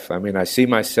life. I mean, I see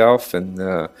myself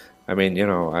and, I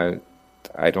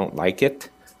don't like it,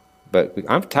 but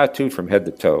I'm tattooed from head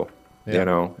to toe, and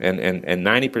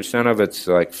 90% of it's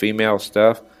like female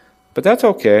stuff. But that's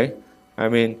okay. I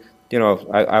mean,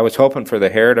 I was hoping for the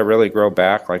hair to really grow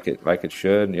back like it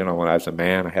should. When I was a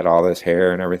man, I had all this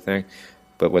hair and everything,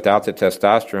 but without the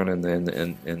testosterone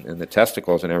and the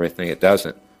testicles and everything, it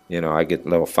doesn't. I get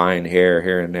little fine hair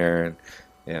here and there,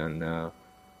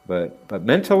 but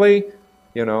mentally,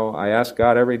 I ask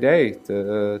God every day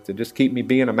to just keep me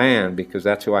being a man, because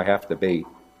that's who I have to be.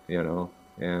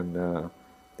 And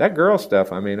that girl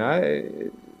stuff. I mean,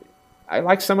 I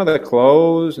like some of the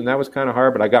clothes, and that was kind of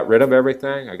hard, but I got rid of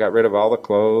everything. I got rid of all the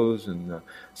clothes. And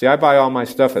see, I buy all my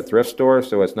stuff at thrift stores,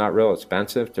 so it's not real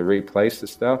expensive to replace the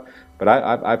stuff. But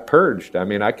I purged. I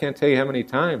mean, I can't tell you how many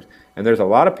times. And there's a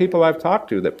lot of people I've talked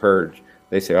to that purge.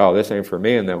 They say, oh, this ain't for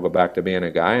me, and they'll go back to being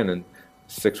a guy, and then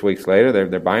 6 weeks later,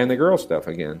 they're buying the girl stuff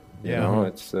again.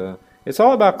 It's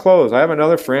all about clothes. I have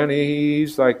another friend.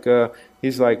 He's like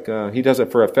he does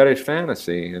it for a fetish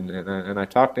fantasy, and I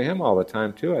talk to him all the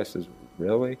time too. I says,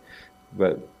 really?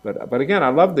 But again, I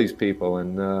love these people,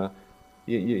 and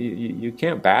you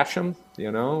can't bash them,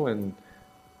 And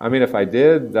I mean, if I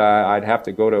did, I'd have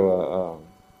to go to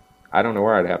I don't know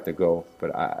where I'd have to go,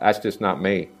 but that's just not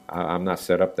me. I'm not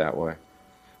set up that way.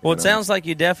 Well, it sounds like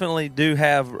you definitely do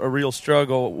have a real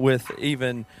struggle with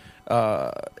even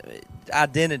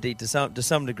identity to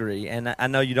some degree, and I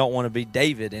know you don't want to be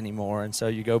David anymore, and so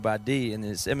you go by D, and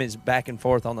it's back and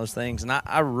forth on those things, and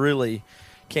I really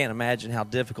can't imagine how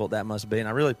difficult that must be, and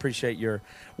I really appreciate your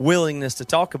willingness to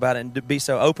talk about it and to be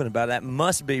so open about it. That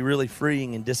must be really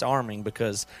freeing and disarming,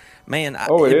 because, man,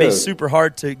 it'd be super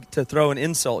hard to throw an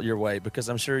insult your way, because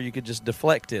I'm sure you could just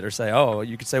deflect it or say, oh,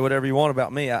 you could say whatever you want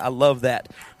about me. I love that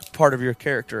part of your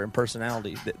character and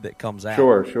personality that comes out.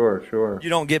 Sure. You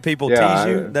don't get people tease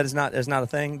you? That is not a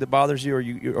thing that bothers you,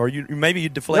 or you maybe you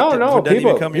deflect it if it doesn't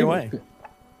even come your way.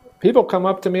 People come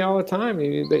up to me all the time.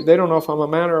 They don't know if I'm a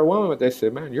man or a woman, but they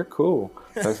say, man, you're cool.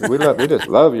 I said, we just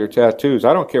love your tattoos.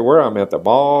 I don't care where I'm at, the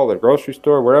mall, the grocery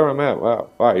store, wherever I'm at.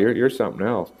 Wow, you're something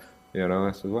else.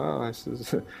 I said, well,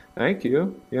 thank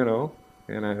you,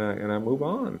 and I move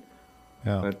on.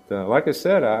 Yeah. But like I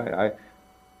said,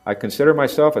 I consider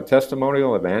myself a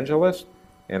testimonial evangelist,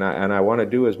 and I want to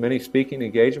do as many speaking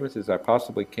engagements as I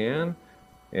possibly can.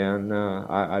 And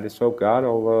I just hope God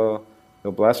will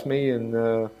bless me,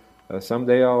 and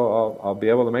someday I'll be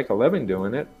able to make a living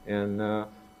doing it, and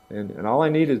all I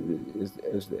need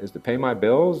is to pay my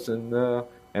bills and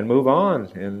move on.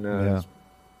 And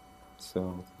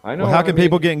so I know. Well, how can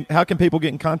people get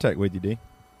in contact with you, D?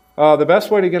 The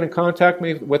best way to get in contact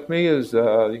with me is you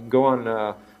can go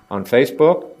on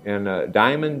Facebook and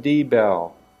Diamond D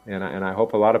Bell, and I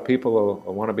hope a lot of people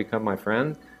will want to become my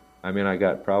friend. I mean, I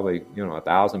got probably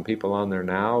 1,000 people on there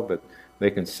now, but they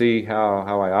can see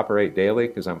how I operate daily,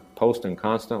 because I'm posting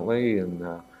constantly.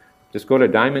 And just go to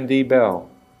Diamond D Bell,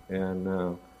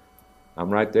 and I'm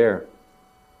right there.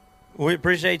 We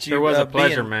appreciate you. It was a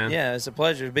pleasure, man. Yeah, it's a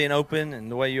pleasure being open and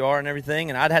the way you are and everything.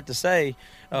 And I'd have to say,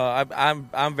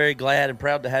 I'm very glad and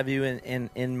proud to have you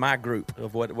in my group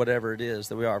of whatever it is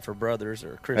that we are for brothers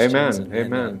or Christians.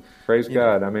 Amen. Praise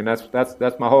God. I mean,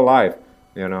 that's my whole life.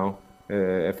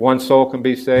 If one soul can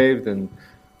be saved, then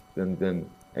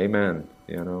amen.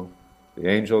 The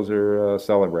angels are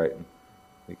celebrating,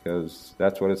 because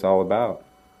that's what it's all about.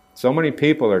 So many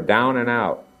people are down and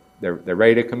out. They're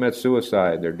ready to commit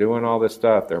suicide. They're doing all this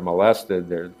stuff. They're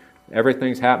molested.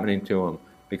 Everything's happening to them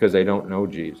because they don't know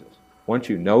Jesus. Once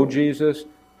you know Jesus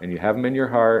and you have Him in your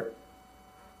heart,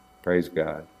 praise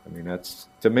God. I mean,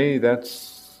 to me,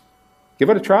 that's give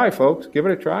it a try, folks. Give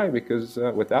it a try, because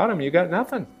without them, you got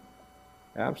nothing.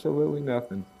 Absolutely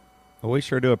nothing. Well, we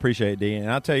sure do appreciate it, Dean.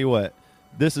 And I'll tell you what,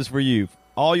 this is for you.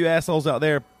 All you assholes out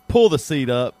there, pull the seat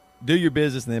up, do your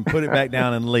business, and then put it back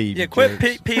down and leave. Yeah, quit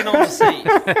peeing on the seat.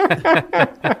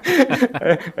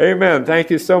 Amen. Thank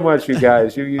you so much, you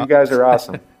guys. You guys are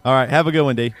awesome. All right, have a good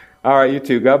one, D. All right, you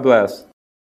too. God bless.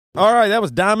 All right, that was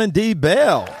Diamond D.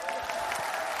 Bell.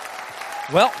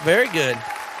 Well, very good.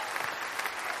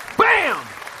 Bam!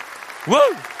 Woo!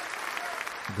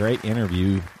 Great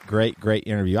interview. Great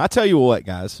interview. I tell you what,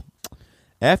 guys,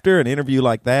 after an interview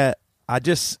like that,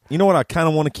 you know what I kind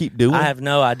of want to keep doing? I have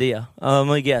no idea. Let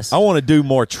me guess. I want to do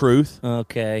more truth.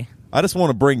 Okay. I just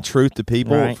want to bring truth to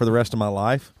people Right. for the rest of my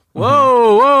life.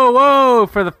 Whoa.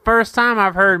 For the first time,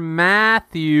 I've heard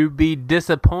Matthew be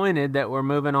disappointed that we're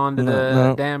moving on to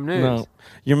the damn news. No.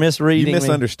 You're misreading You me.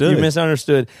 misunderstood. You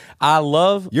misunderstood.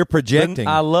 You're projecting.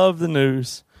 I love the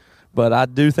news, but I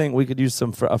do think we could use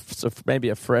maybe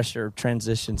a fresher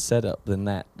transition setup than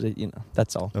that.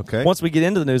 That's all. Okay. Once we get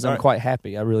into the news, I'm right. quite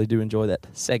happy. I really do enjoy that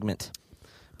segment.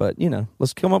 But,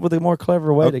 let's come up with a more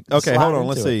clever way to Okay, slide hold on.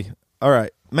 Let's into it. see. All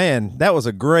right. Man, that was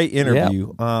a great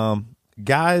interview.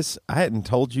 Guys, I hadn't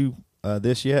told you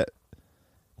this yet,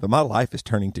 but my life is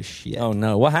turning to shit. Oh,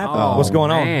 no. What happened? Oh, What's going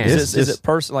on? man. Is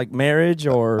it like marriage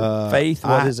or faith?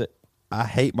 What is it? I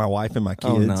hate my wife and my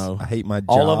kids. Oh, no. I hate my job.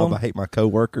 All of them? I hate my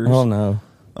coworkers. Oh, no.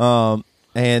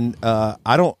 And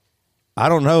I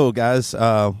don't know, guys.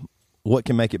 What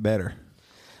can make it better?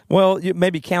 Well,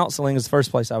 maybe counseling is the first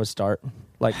place I would start.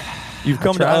 Like, you've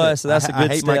come to us, so that's a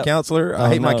good I hate step. my counselor. I Oh,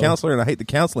 hate my no. counselor, and I hate the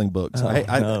counseling books.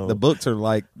 no. The books are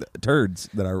like turds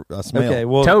that I smell. Okay,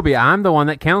 well, Toby, I'm the one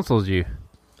that counsels you.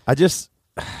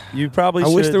 you probably I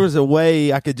should. wish there was a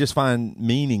way I could just find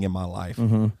meaning in my life,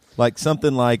 like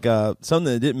something that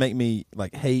didn't make me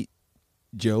like hate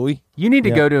Joey. You need to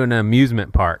go to an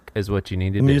amusement park is what you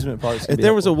need to amusement do. parks. If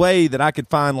there was a way that I could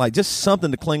find like just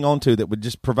something to cling on to that would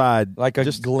just provide like a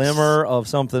just glimmer of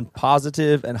something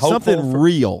positive and hopeful. something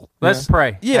real. Let's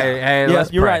pray. Yeah. Hey, Yeah,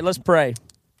 let's you're pray. right. Let's pray.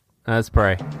 Let's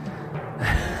pray.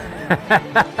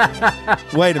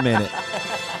 Wait a minute.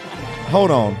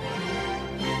 Hold on.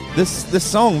 This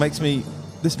song makes me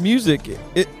this music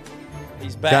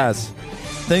He's back. guys,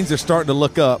 things are starting to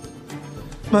look up.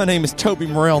 My name is Toby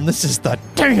Morrell, and this is the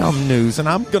damn news. And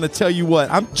I'm going to tell you what,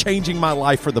 I'm changing my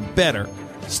life for the better,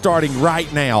 starting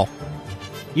right now.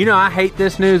 I hate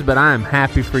this news, but I am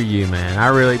happy for you, man. I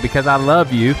really, because I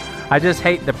love you. I just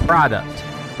hate the product.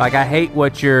 Like, I hate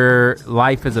what your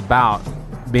life is about,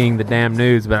 being the damn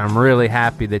news, but I'm really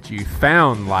happy that you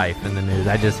found life in the news.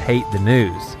 I just hate the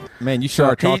news. Man, you sure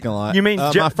are talking a lot. You mean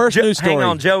my first news story? Hang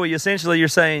on, Joey. Essentially, you're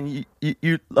saying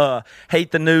you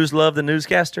hate the news, love the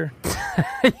newscaster.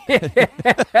 Hate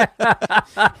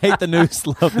the news,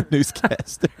 love the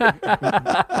newscaster.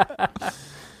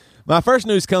 My first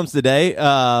news comes today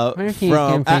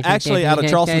from actually out of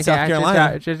Charleston, South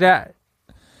Carolina.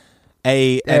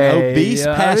 An obese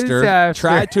pastor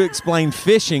tried to explain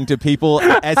fishing to people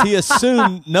as he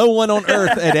assumed no one on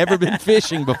earth had ever been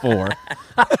fishing before.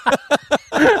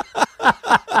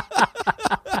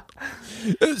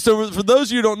 So for those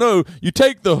of you who don't know, you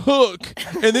take the hook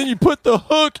and then you put the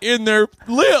hook in their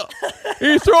lip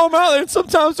and you throw them out there, and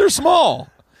sometimes they're small.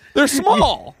 They're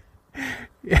small.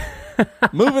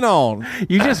 Moving on.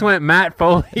 You just went Matt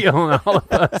Foley on all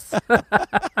of us.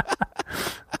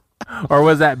 Or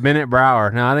was that Bennett Brower?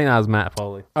 No, I think that was Matt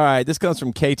Foley. All right, this comes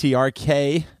from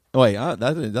KTRK. Wait,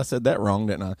 I said that wrong,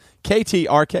 didn't I?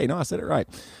 KTRK. No, I said it right.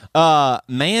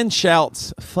 Man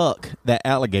shouts, "Fuck that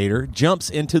alligator," jumps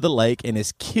into the lake and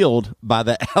is killed by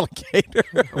the alligator.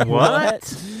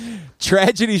 What?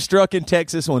 Tragedy struck in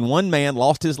Texas when one man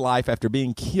lost his life after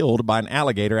being killed by an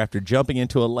alligator after jumping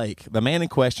into a lake. The man in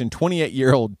question,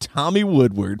 28-year-old Tommy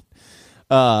Woodward,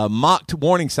 mocked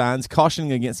warning signs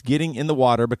cautioning against getting in the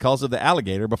water because of the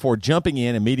alligator before jumping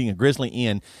in and meeting a grizzly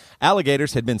end.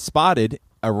 Alligators had been spotted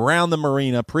around the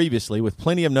marina previously, with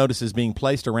plenty of notices being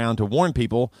placed around to warn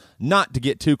people not to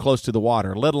get too close to the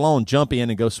water, let alone jump in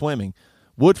and go swimming.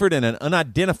 Woodford and an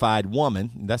unidentified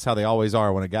woman, that's how they always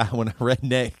are when a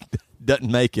redneck doesn't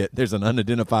make it, there's an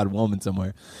unidentified woman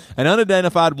somewhere. An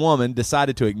unidentified woman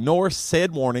decided to ignore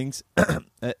said warnings.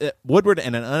 Woodward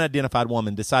and an unidentified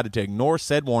woman decided to ignore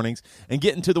said warnings and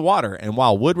get into the water. And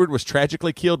while Woodward was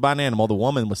tragically killed by an animal, the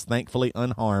woman was thankfully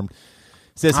unharmed.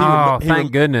 Says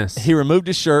Thank goodness. He removed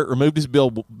his shirt, removed his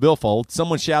billfold.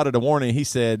 Someone shouted a warning. He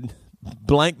said,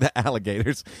 "Blank the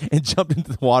alligators," and jumped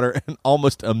into the water and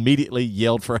almost immediately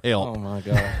yelled for help. Oh, my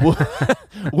God.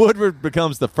 Woodward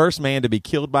becomes the first man to be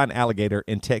killed by an alligator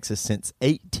in Texas since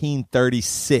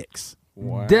 1836.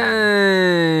 Wow.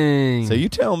 Dang. So you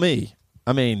tell me.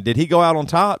 I mean, did he go out on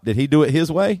top? Did he do it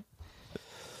his way?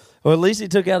 Well, at least he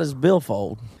took out his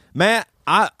billfold. Matt,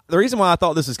 the reason why I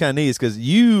thought this was kind of neat is because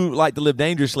you like to live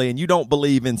dangerously and you don't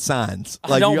believe in signs.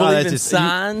 I don't believe in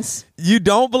signs. You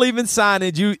don't believe in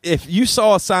signage. If you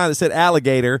saw a sign that said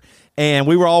alligator and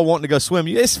we were all wanting to go swim,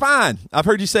 it's fine. I've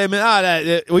heard you say,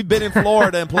 man, we've been in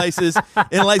Florida and places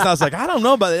in lakes. I was like, I don't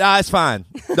know about it. It's fine.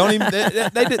 Don't even.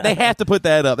 They have to put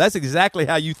that up. That's exactly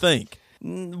how you think.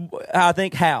 I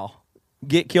think how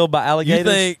get killed by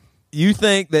alligators. You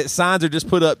think that signs are just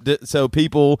put up so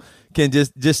people can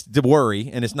just worry,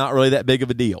 and it's not really that big of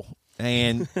a deal,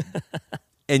 and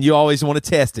you always want to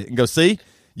test it and go, see,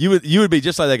 you would be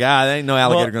just like that guy. There ain't no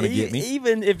alligator going to get me.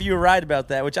 Even if you're right about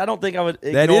that, which I don't think I would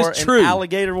ignore that is true. An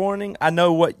alligator warning. I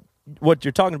know what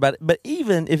you're talking about, but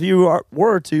even if you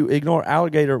were to ignore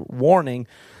alligator warning,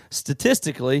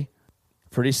 statistically,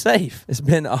 pretty safe. It's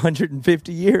been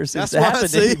 150 years since it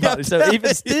happened to anybody. So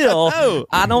even still,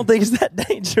 I don't think it's that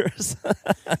dangerous.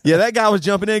 Yeah, that guy was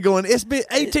jumping in going, it's been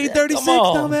 1836,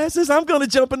 dumbasses. I'm going to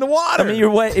jump in the water. I mean,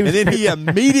 and then he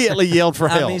immediately yelled for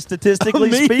help. I mean,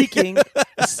 statistically speaking,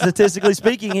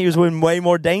 he was in way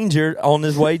more danger on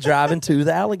his way driving to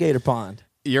the alligator pond.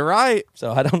 You're right.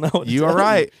 So I don't know. You are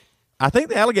right. I think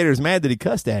the alligator is mad that he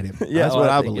cussed at him. Yeah, that's what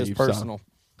I think believe. It's personal. So.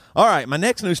 All right, my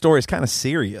next news story is kind of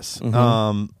serious.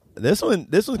 Mm-hmm. This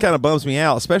one kind of bums me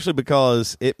out, especially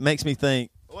because it makes me think.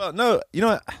 Well, no, you know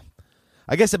what?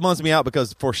 I guess it bums me out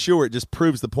because for sure it just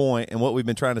proves the point and what we've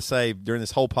been trying to say during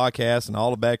this whole podcast and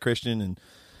all of Bad Christian and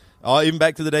even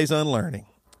back to the days of unlearning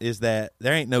is that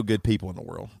there ain't no good people in the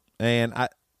world. And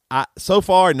I so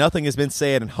far nothing has been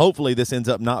said, and hopefully this ends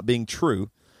up not being true.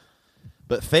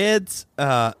 But feds,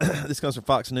 this comes from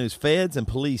Fox News. Feds and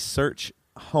police search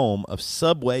home of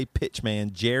Subway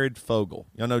pitchman Jared Fogle.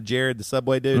 Y'all know Jared, the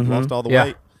Subway dude, lost all the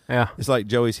weight? Yeah. It's like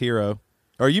Joey's hero.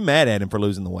 Or are you mad at him for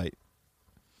losing the weight?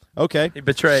 Okay. He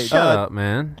betrayed. Shut up,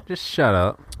 man. Just shut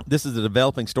up. This is a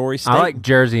developing story. I like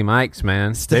Jersey Mike's,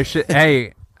 man.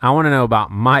 Hey, I want to know about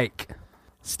Mike.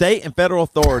 State and federal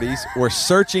authorities were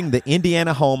searching the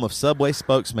Indiana home of Subway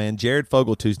spokesman Jared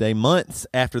Fogle Tuesday, months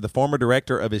after the former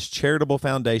director of his charitable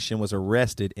foundation was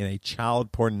arrested in a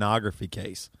child pornography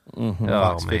case. Mm-hmm.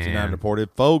 Fox 59 reported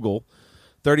Fogle,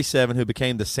 37, who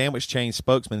became the sandwich chain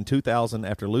spokesman in 2000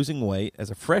 after losing weight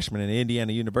as a freshman at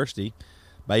Indiana University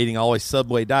by eating always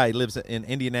Subway diet. He lives in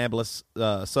Indianapolis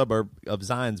suburb of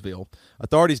Zionsville.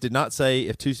 Authorities did not say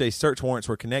if Tuesday's search warrants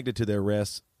were connected to the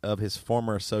arrest of his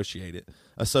former associate.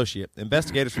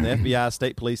 Investigators from the FBI,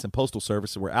 state police, and postal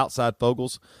service were outside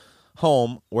Fogle's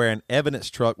home where an evidence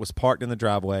truck was parked in the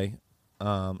driveway,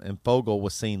 and Fogle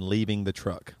was seen leaving the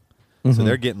truck. Mm-hmm. So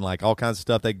they're getting like all kinds of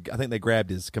stuff. I think they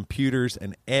grabbed his computers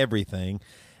and everything,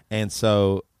 and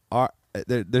so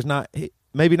there's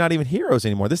maybe not even heroes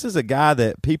anymore. This is a guy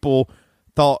that people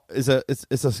thought it's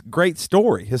a great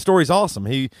story. His story's awesome.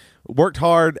 He worked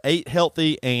hard, ate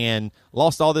healthy, and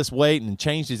lost all this weight and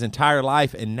changed his entire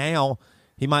life. And now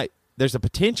there's a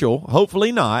potential,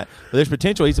 hopefully not, but there's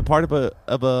potential he's a part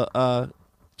of a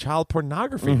child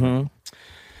pornography. Mm-hmm.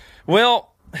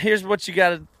 Well, here's what you got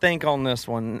to think on this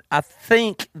one. I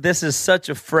think this is such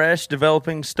a fresh,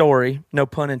 developing story, no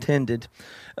pun intended,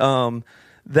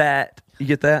 that you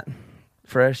get that?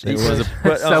 Fresh.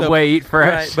 Subway eat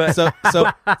fresh. Right,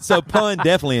 but so pun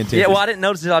definitely intended. Yeah, well, I didn't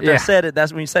notice it after I said it.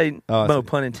 That's when you say no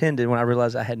pun intended when I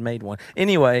realized I had made one.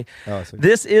 Anyway,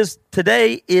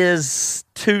 today is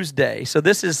Tuesday. So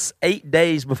this is 8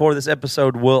 days before this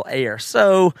episode will air.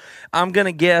 So I'm going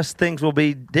to guess things will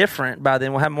be different by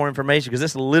then. We'll have more information because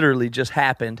this literally just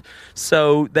happened.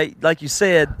 So they, like you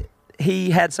said,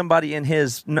 he had somebody in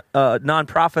his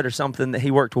nonprofit or something that he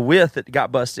worked with that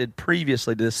got busted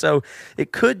previously to this. So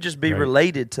it could just be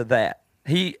related to that.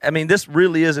 This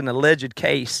really is an alleged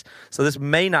case, so this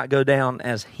may not go down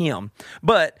as him.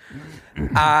 But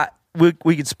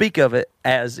we could speak of it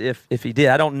as if he did.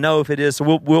 I don't know if it is,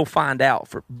 so we'll find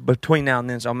out between now and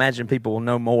then. So I imagine people will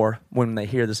know more when they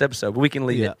hear this episode. But we can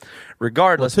leave it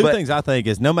regardless. Well, two things I think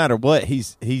is no matter what,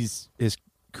 his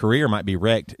career might be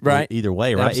wrecked either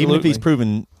way, right? Absolutely. Even if he's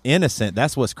proven innocent,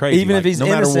 that's what's crazy. Even if he's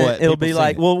innocent, matter what, it'll be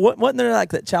like, well, wasn't there like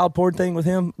that child porn thing with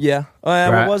him? Yeah.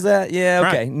 What was that? Yeah,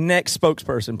 okay. Right. Next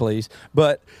spokesperson, please.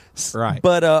 But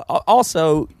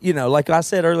also, like I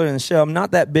said earlier in the show, I'm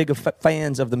not that big of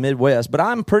fans of the Midwest, but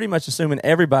I'm pretty much assuming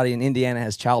everybody in Indiana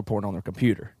has child porn on their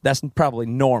computer. That's probably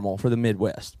normal for the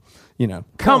Midwest.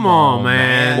 Come on,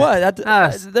 man. What?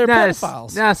 They're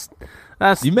pedophiles. That's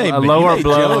you made a lower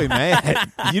blow. Joey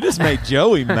mad. You just made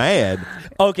Joey mad.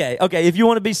 Okay. If you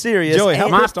want to be serious, Joey, how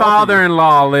My pissed off are you?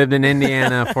 father-in-law lived in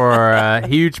Indiana for a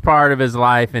huge part of his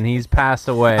life, and he's passed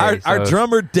away. Our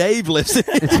drummer Dave lives in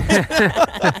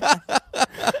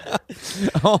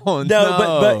Oh,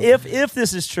 no. But if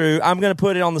this is true, I'm going to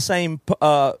put it on the same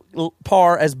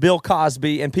par as Bill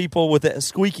Cosby and people with a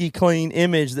squeaky clean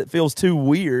image that feels too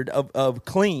weird of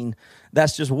clean.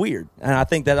 That's just weird. And I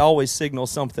think that always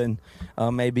signals something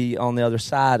maybe on the other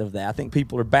side of that. I think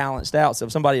people are balanced out. So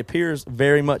if somebody appears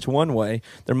very much one way,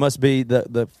 there must be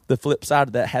the flip side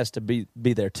of that has to be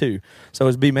there too. So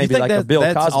it'd be maybe like a Bill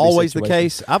Cosby that's always situation. the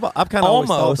case. I've kind of always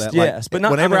thought that. Yes, but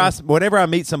not, whenever I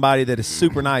meet somebody that is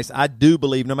super nice, I do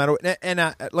believe no matter what. And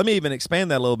let me even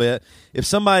expand that a little bit. If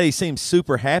somebody seems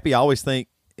super happy, I always think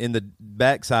in the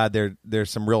backside there's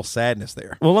some real sadness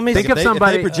there. Well, let me think of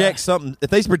somebody. If they project something, if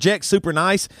they project super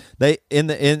nice, they in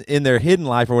their hidden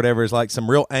life or whatever is like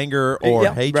some real anger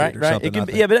or hatred or something. But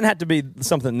it doesn't have to be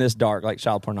something this dark like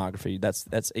child pornography. That's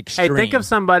extreme. Hey, think of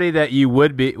somebody that you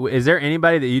would be. Is there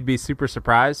anybody that you'd be super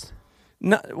surprised?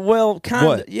 No, well,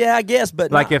 kind of. Yeah, I guess,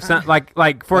 but Like if some,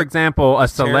 like for example, a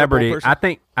celebrity.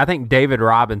 person? I think David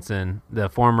Robinson, the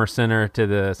former center to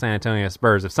the San Antonio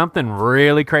Spurs. If something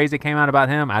really crazy came out about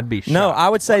him, I'd be shocked. No, I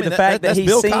would say the fact that that's he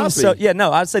Bill seems Cosby. so. Yeah,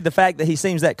 no, I'd say the fact that he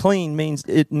seems that clean means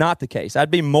it not the case.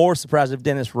 I'd be more surprised if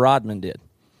Dennis Rodman did.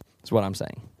 That's what I'm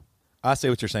saying. I see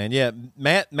what you're saying. Yeah,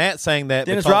 Matt's saying that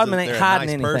Dennis because Rodman they're ain't a hiding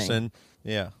nice anything. person.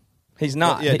 Yeah. He's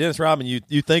not. Well, yeah, Dennis Rodman,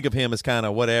 you think of him as kind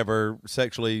of whatever,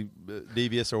 sexually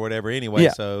devious or whatever anyway.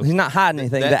 Yeah, So he's not hiding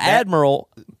anything. The that- Admiral,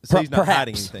 so he's not perhaps.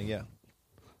 hiding anything. Yeah.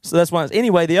 So that's why.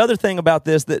 Anyway, the other thing about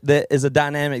this that is a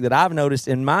dynamic that I've noticed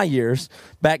in my years,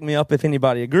 back me up if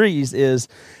anybody agrees, is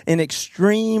an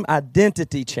extreme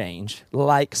identity change,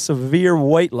 like severe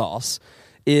weight loss,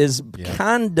 is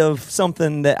kind of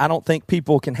something that I don't think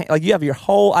people can. Like you have your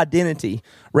whole identity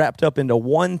wrapped up into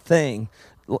one thing,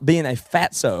 being a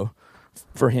fatso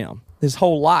for him his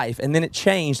whole life, and then it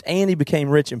changed and he became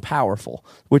rich and powerful,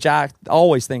 which I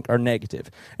always think are negative.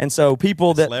 And so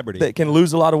people that can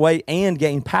lose a lot of weight and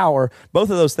gain power, both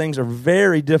of those things are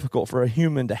very difficult for a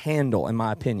human to handle, in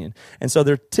my opinion. And so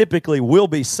there typically will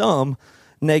be some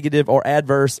negative or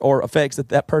adverse or effects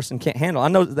that person can't handle. I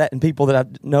know that in people that I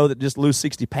know that just lose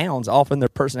 60 pounds, often their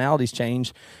personalities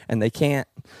change and they can't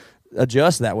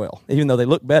adjust that well, even though they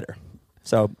look better.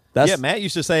 So that's Matt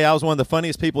used to say I was one of the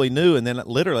funniest people he knew, and then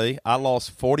literally I lost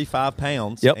 45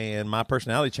 pounds, and my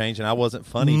personality changed, and I wasn't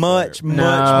funny. Much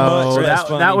less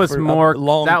that was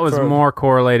funny more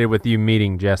correlated with you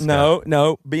meeting Jessica.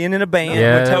 No, being in a band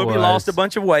when Toby lost a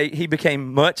bunch of weight, he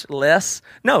became much less.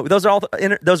 No, those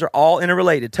are all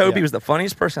interrelated. Toby was the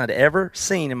funniest person I'd ever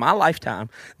seen in my lifetime.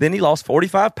 Then he lost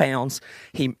 45 pounds.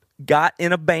 He got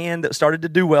in a band that started to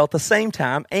do well at the same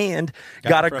time and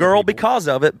got a girl because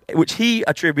of it, which he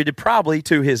attributed probably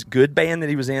to his good band that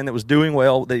he was in that was doing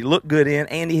well, that he looked good in,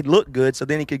 and he looked good, so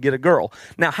then he could get a girl.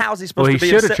 Now, how's he supposed to be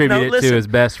himself? He should attribute it to his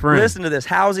best friend. Listen to this.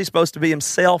 How is he supposed to be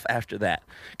himself after that?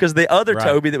 Because the other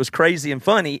Toby that was crazy and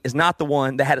funny is not the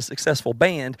one that had a successful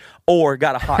band or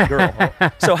got a hot girl.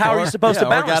 So how are you supposed to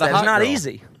balance that? It's not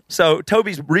easy. So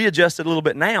Toby's readjusted a little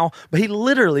bit now, but he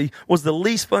literally was the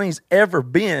least funny he's ever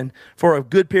been for a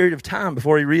good period of time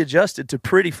before he readjusted to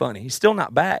pretty funny. He's still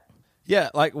not back. Yeah,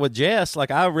 like with Jess, like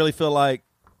I really feel like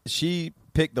she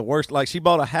picked the worst. Like she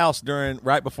bought a house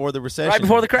right before the recession, right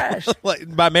before the crash,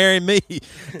 like by marrying me.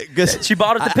 Because she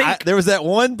bought at the peak. There was that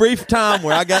one brief time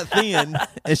where I got thin,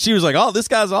 and she was like, "Oh, this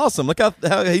guy's awesome. Look how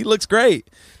he looks great."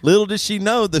 Little did she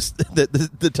know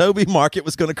the Toby market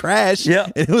was going to crash,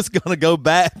 and it was going to go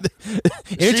back.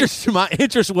 My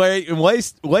interest rate and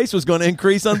waist was going to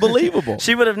increase unbelievable.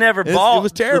 She would have never bought it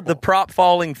was terrible. The prop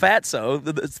falling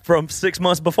fatso from 6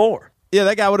 months before. Yeah,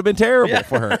 that guy would have been terrible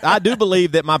for her. I do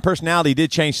believe that my personality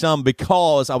did change some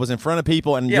because I was in front of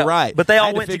people, and you're right. But they all I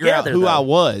had went to figure together, out who I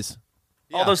was.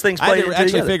 All those things I played had to actually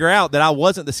together. figure out that I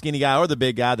wasn't the skinny guy or the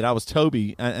big guy, that I was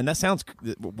Toby. And that sounds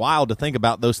wild to think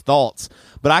about those thoughts.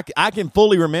 But I can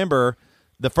fully remember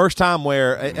the first time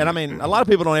where, and I mean, a lot of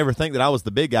people don't ever think that I was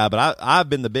the big guy, but I've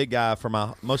been the big guy for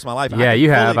most of my life. Yeah,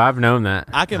 you have. I've known that.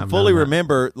 I can fully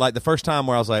remember like the first time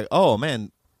where I was like, oh,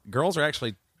 man, girls are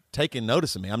actually taking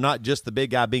notice of me. I'm not just the big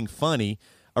guy being funny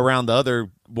around the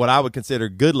other, what I would consider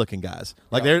good-looking guys.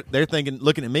 Like they're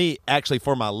looking at me actually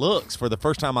for my looks for the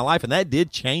first time in my life, and that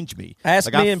did change me.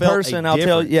 Ask me in person, I'll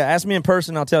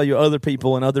tell you other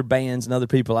people and other bands and other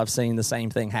people I've seen the same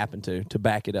thing happen to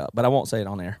back it up. But I won't say it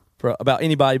on air about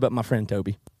anybody but my friend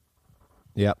Toby.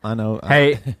 Yep, I know.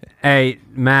 Hey,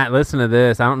 Matt, listen to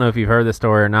this. I don't know if you've heard the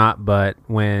story or not, but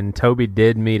when Toby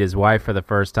did meet his wife for the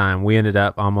first time, we ended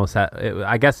up almost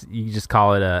I guess you just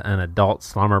call it an adult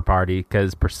slumber party,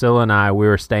 because Priscilla and we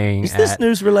were staying Is this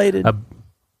news related?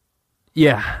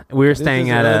 Yeah, we were staying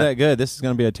this at really that good. This is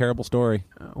going to be a terrible story.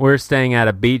 We're staying at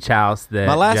a beach house that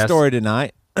My last story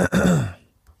tonight.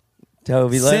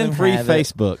 Toby, let him Sin free have it.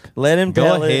 Facebook. Let him Go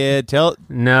tell ahead. Tell.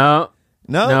 No.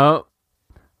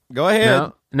 Go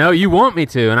ahead. No, you want me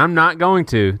to, and I'm not going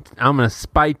to. I'm going to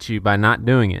spite you by not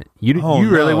doing it. You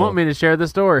really want me to share the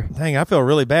story. Dang, I feel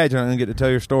really bad you're not going to get to tell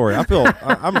your story.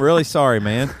 I'm really sorry,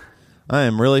 man. I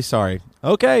am really sorry.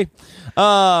 Okay.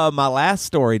 My last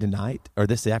story tonight, or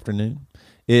this afternoon,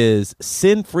 is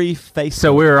sin-free Facebook.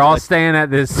 So we were all staying at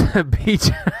this beach.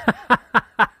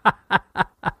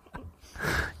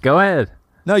 Go ahead.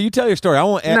 No, you tell your story. I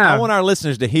want our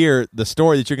listeners to hear the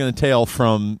story that you're going to tell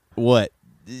from, what,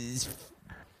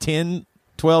 10,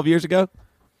 12 years ago?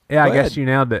 Yeah, I guess you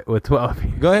nailed it with 12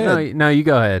 years. Go ahead. No, you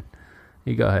go ahead.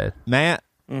 You go ahead. Matt,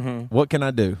 what can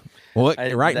I do? What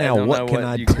can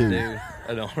I do?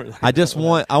 I don't really.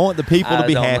 I want the people to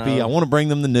be happy. I want to bring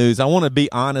them the news. I want to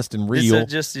be honest and real.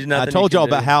 I told y'all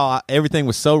about how everything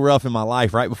was so rough in my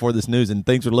life right before this news, and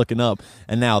things were looking up.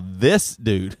 And now this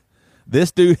dude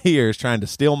here is trying to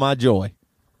steal my joy.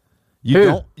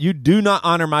 You do not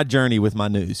honor my journey with my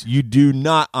news. You do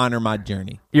not honor my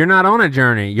journey. You're not on a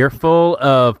journey. You're full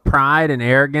of pride and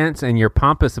arrogance, and you're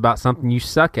pompous about something you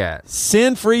suck at.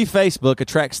 Sin-free Facebook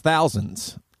attracts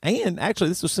thousands. And actually,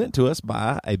 this was sent to us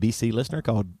by a BC listener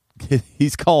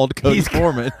he's called Cody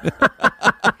Foreman.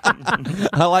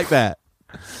 I like that.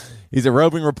 He's a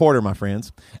roving reporter, my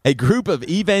friends. A group of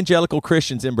evangelical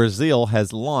Christians in Brazil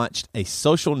has launched a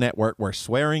social network where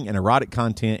swearing and erotic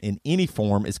content in any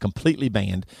form is completely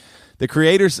banned. The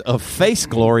creators of Face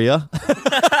Gloria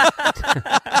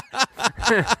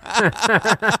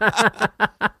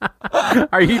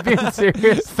Are you being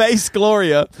serious? Face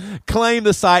Gloria claim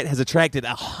the site has attracted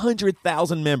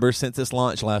 100,000 members since its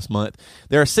launch last month.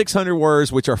 There are 600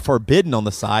 words which are forbidden on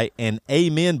the site, and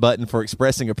amen button for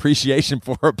expressing appreciation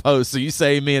for a post. So you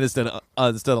say amen instead of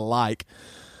like.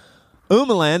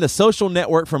 Umaland, a social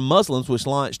network for Muslims which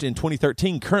launched in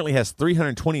 2013, currently has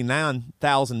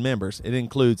 329,000 members. It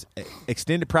includes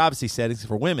extended privacy settings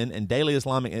for women and daily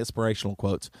Islamic inspirational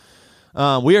quotes.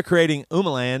 We are creating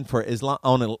Umaland for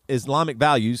on Islamic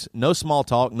values, no small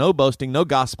talk, no boasting, no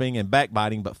gossiping and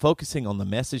backbiting, but focusing on the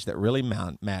message that really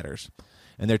matters.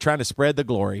 And they're trying to spread the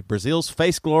glory. Brazil's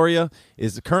Face Gloria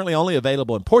is currently only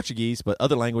available in Portuguese, but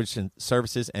other language and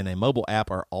services and a mobile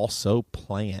app are also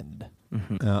planned.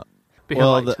 Mm-hmm.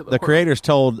 Well, the creators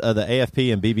told the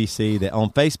AFP and BBC that on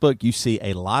Facebook you see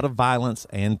a lot of violence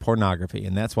and pornography,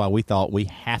 and that's why we thought we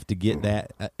have to get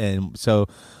that. And so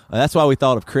that's why we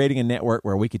thought of creating a network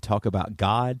where we could talk about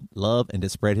God, love, and to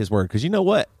spread His word. Because you know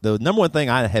what? The number one thing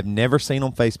I have never seen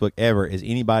on Facebook ever is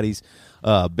anybody's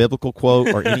biblical quote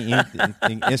or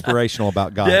anything inspirational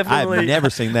about God. I've never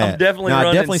seen that. I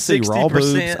definitely see raw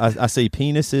boobs. I see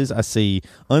penises. I see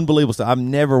unbelievable stuff. I've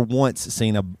never once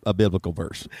seen a biblical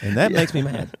verse, and that makes me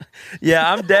mad.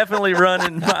 Yeah, I'm definitely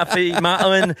running my feed. My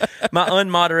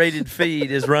unmoderated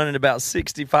feed is running about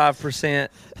 65%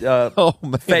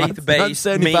 faith-based.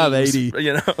 I'm 75-80.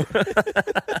 You know.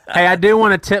 Hey, I do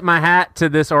want to tip my hat to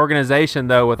this organization,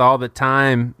 though, with all the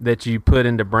time that you put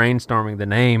into brainstorming the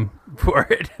name for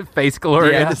it. Face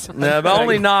Gloria. Yeah. No, the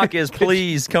only knock is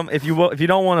please come if you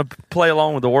don't want to play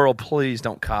along with the world, please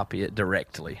don't copy it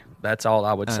directly. That's all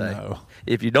I would say.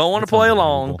 If you don't want to play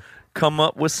along, come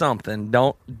up with something.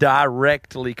 Don't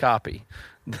directly copy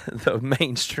the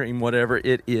mainstream, whatever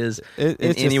it is, in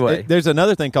any way. There's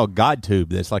another thing called GodTube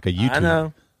that's like a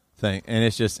YouTube thing, and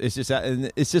it's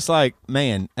just like,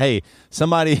 man, hey,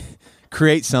 somebody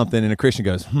create something and a Christian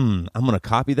goes, I'm going to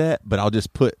copy that, but I'll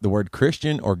just put the word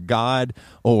Christian or God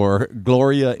or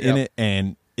Gloria in it,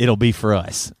 and it'll be for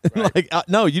us. Right.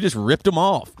 No, you just ripped them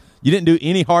off. You didn't do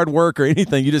any hard work or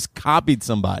anything. You just copied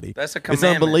somebody. That's a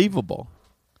commandment. It's unbelievable.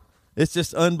 It's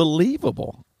just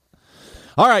unbelievable.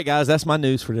 All right, guys, that's my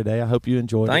news for today. I hope you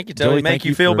enjoyed it. Thank you, Toby. Make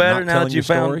you feel better now that you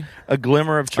found a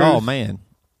glimmer of truth. Oh, man.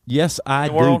 Yes, I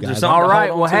do, guys. All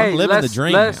right, well, hey, let's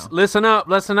listen up.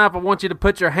 I want you to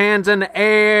put your hands in the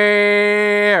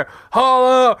air.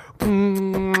 Holla!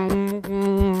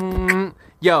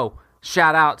 Yo,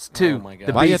 shout outs to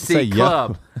the BC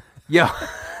Club. Yo.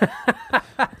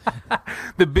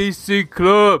 The BC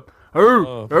Club.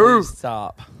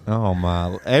 Stop. Oh,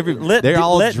 my. They're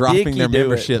all dropping their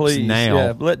memberships now.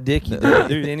 Yeah, let Dickie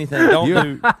do anything. Don't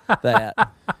do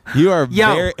that. You are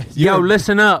Yo,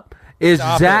 listen up. Is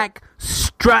Zach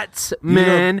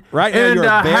Strutzman right now in you're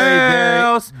the a very,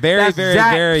 house. very, That's very,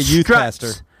 Zach very youth Strutz,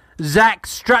 pastor. Zach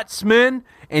Strutzman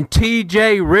and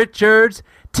TJ Richards,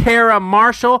 Tara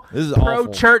Marshall. This is Pro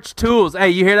awful. Church Tools. Hey,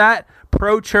 you hear that?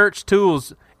 Pro Church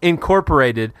Tools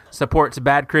Incorporated supports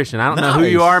Bad Christian. I don't know who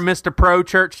you Nice. are, Mr. Pro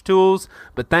Church Tools,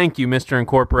 but thank you, Mr.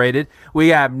 Incorporated. We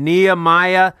have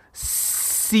Nehemiah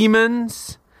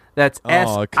Siemens. That's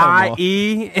Oh, come on.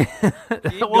 SIE.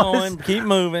 Keep going. Keep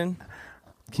moving.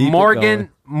 Keep it Morgan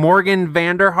going.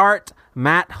 Vanderhart,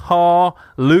 Matt Hall,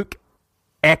 Luke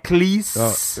Eccles,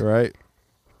 Oh, right.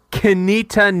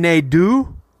 Kenita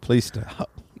Naidu. Please stop.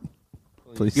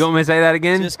 Please. You want me to say that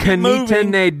again? Just keep Kenita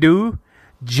moving. Naidu,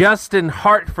 Justin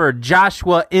Hartford,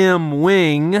 Joshua M.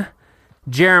 Wing,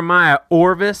 Jeremiah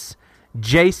Orvis,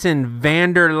 Jason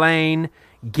Vanderlane,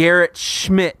 Garrett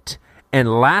Schmidt,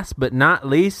 and last but not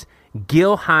least,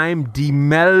 Gilheim de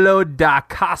Mello da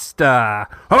Costa.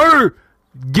 Hey!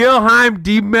 Gilheim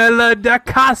de Mello da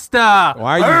Costa.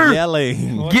 Why are you yelling?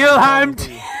 Gilheim.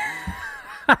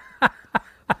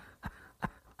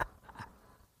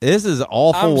 This is an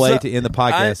awful way to end the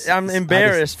podcast. I'm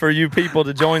embarrassed for you people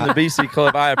to join the BC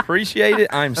Club. I appreciate it.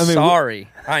 I'm sorry.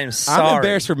 I am sorry. I'm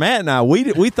embarrassed for Matt and I.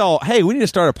 We thought, hey, we need to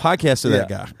start a podcast with that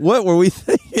guy. What were we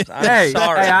thinking? I'm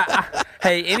sorry. I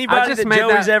Hey, anybody just that made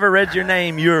Joey's that- ever read your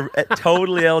name, you're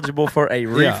totally eligible for a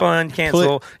refund,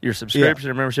 cancel Click. your subscription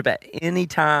or membership at any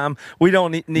time. We don't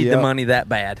need the Yep. money that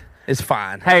bad. It's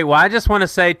fine. Hey, well, I just want to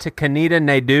say to Kenita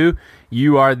Naidu,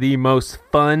 you are the most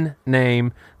fun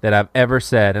name that I've ever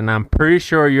said, and I'm pretty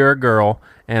sure you're a girl,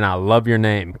 and I love your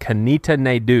name, Kenita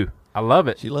Naidu. I love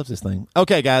it. She loves this thing.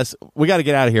 Okay, guys, we got to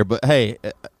get out of here. But hey,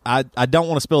 I don't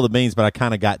want to spill the beans, but I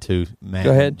kind of got to, Matt.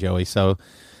 Go ahead. and Joey. So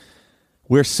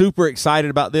we're super excited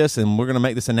about this, and we're going to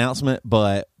make this announcement.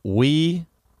 But we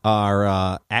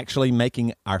are actually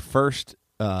making our first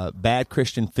Bad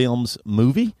Christian Films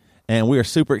movie, and we are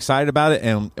super excited about it.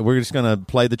 And we're just going to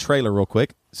play the trailer real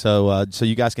quick, so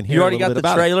you guys can hear. You already a little got bit the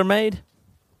about trailer made? It.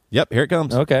 Yep, here it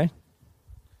comes. Okay.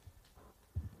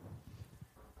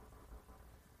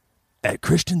 At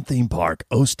Christian Theme Park,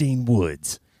 Osteen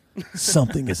Woods,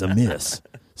 something is amiss.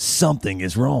 Something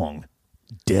is wrong.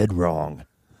 Dead wrong.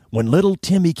 When little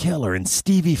Timmy Keller and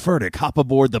Stevie Furtick hop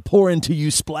aboard the Pour Into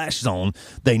You splash zone,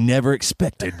 they never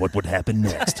expected what would happen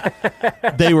next.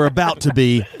 They were about to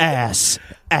be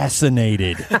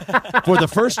assinated. For the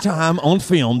first time on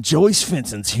film, Joey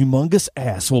Svensson's humongous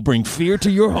ass will bring fear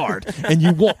to your heart, and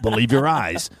you won't believe your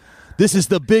eyes. This is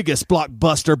the biggest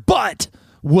blockbuster, but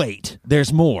wait,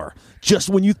 there's more. Just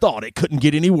when you thought it couldn't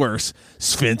get any worse,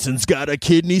 Svensson's got a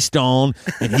kidney stone,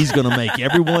 and he's going to make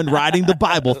everyone riding the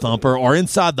Bible thumper or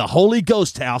inside the Holy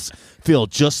Ghost house feel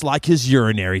just like his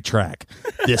urinary tract.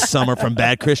 This summer from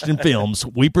Bad Christian Films,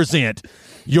 we present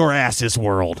Your Ass's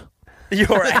World.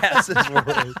 Your ass's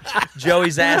world.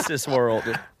 Joey's ass's world.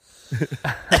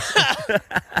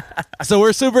 So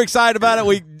we're super excited about it.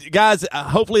 We guys,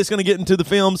 hopefully it's going to get into the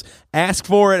films. Ask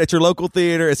for it at your local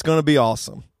theater. It's going to be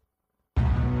awesome.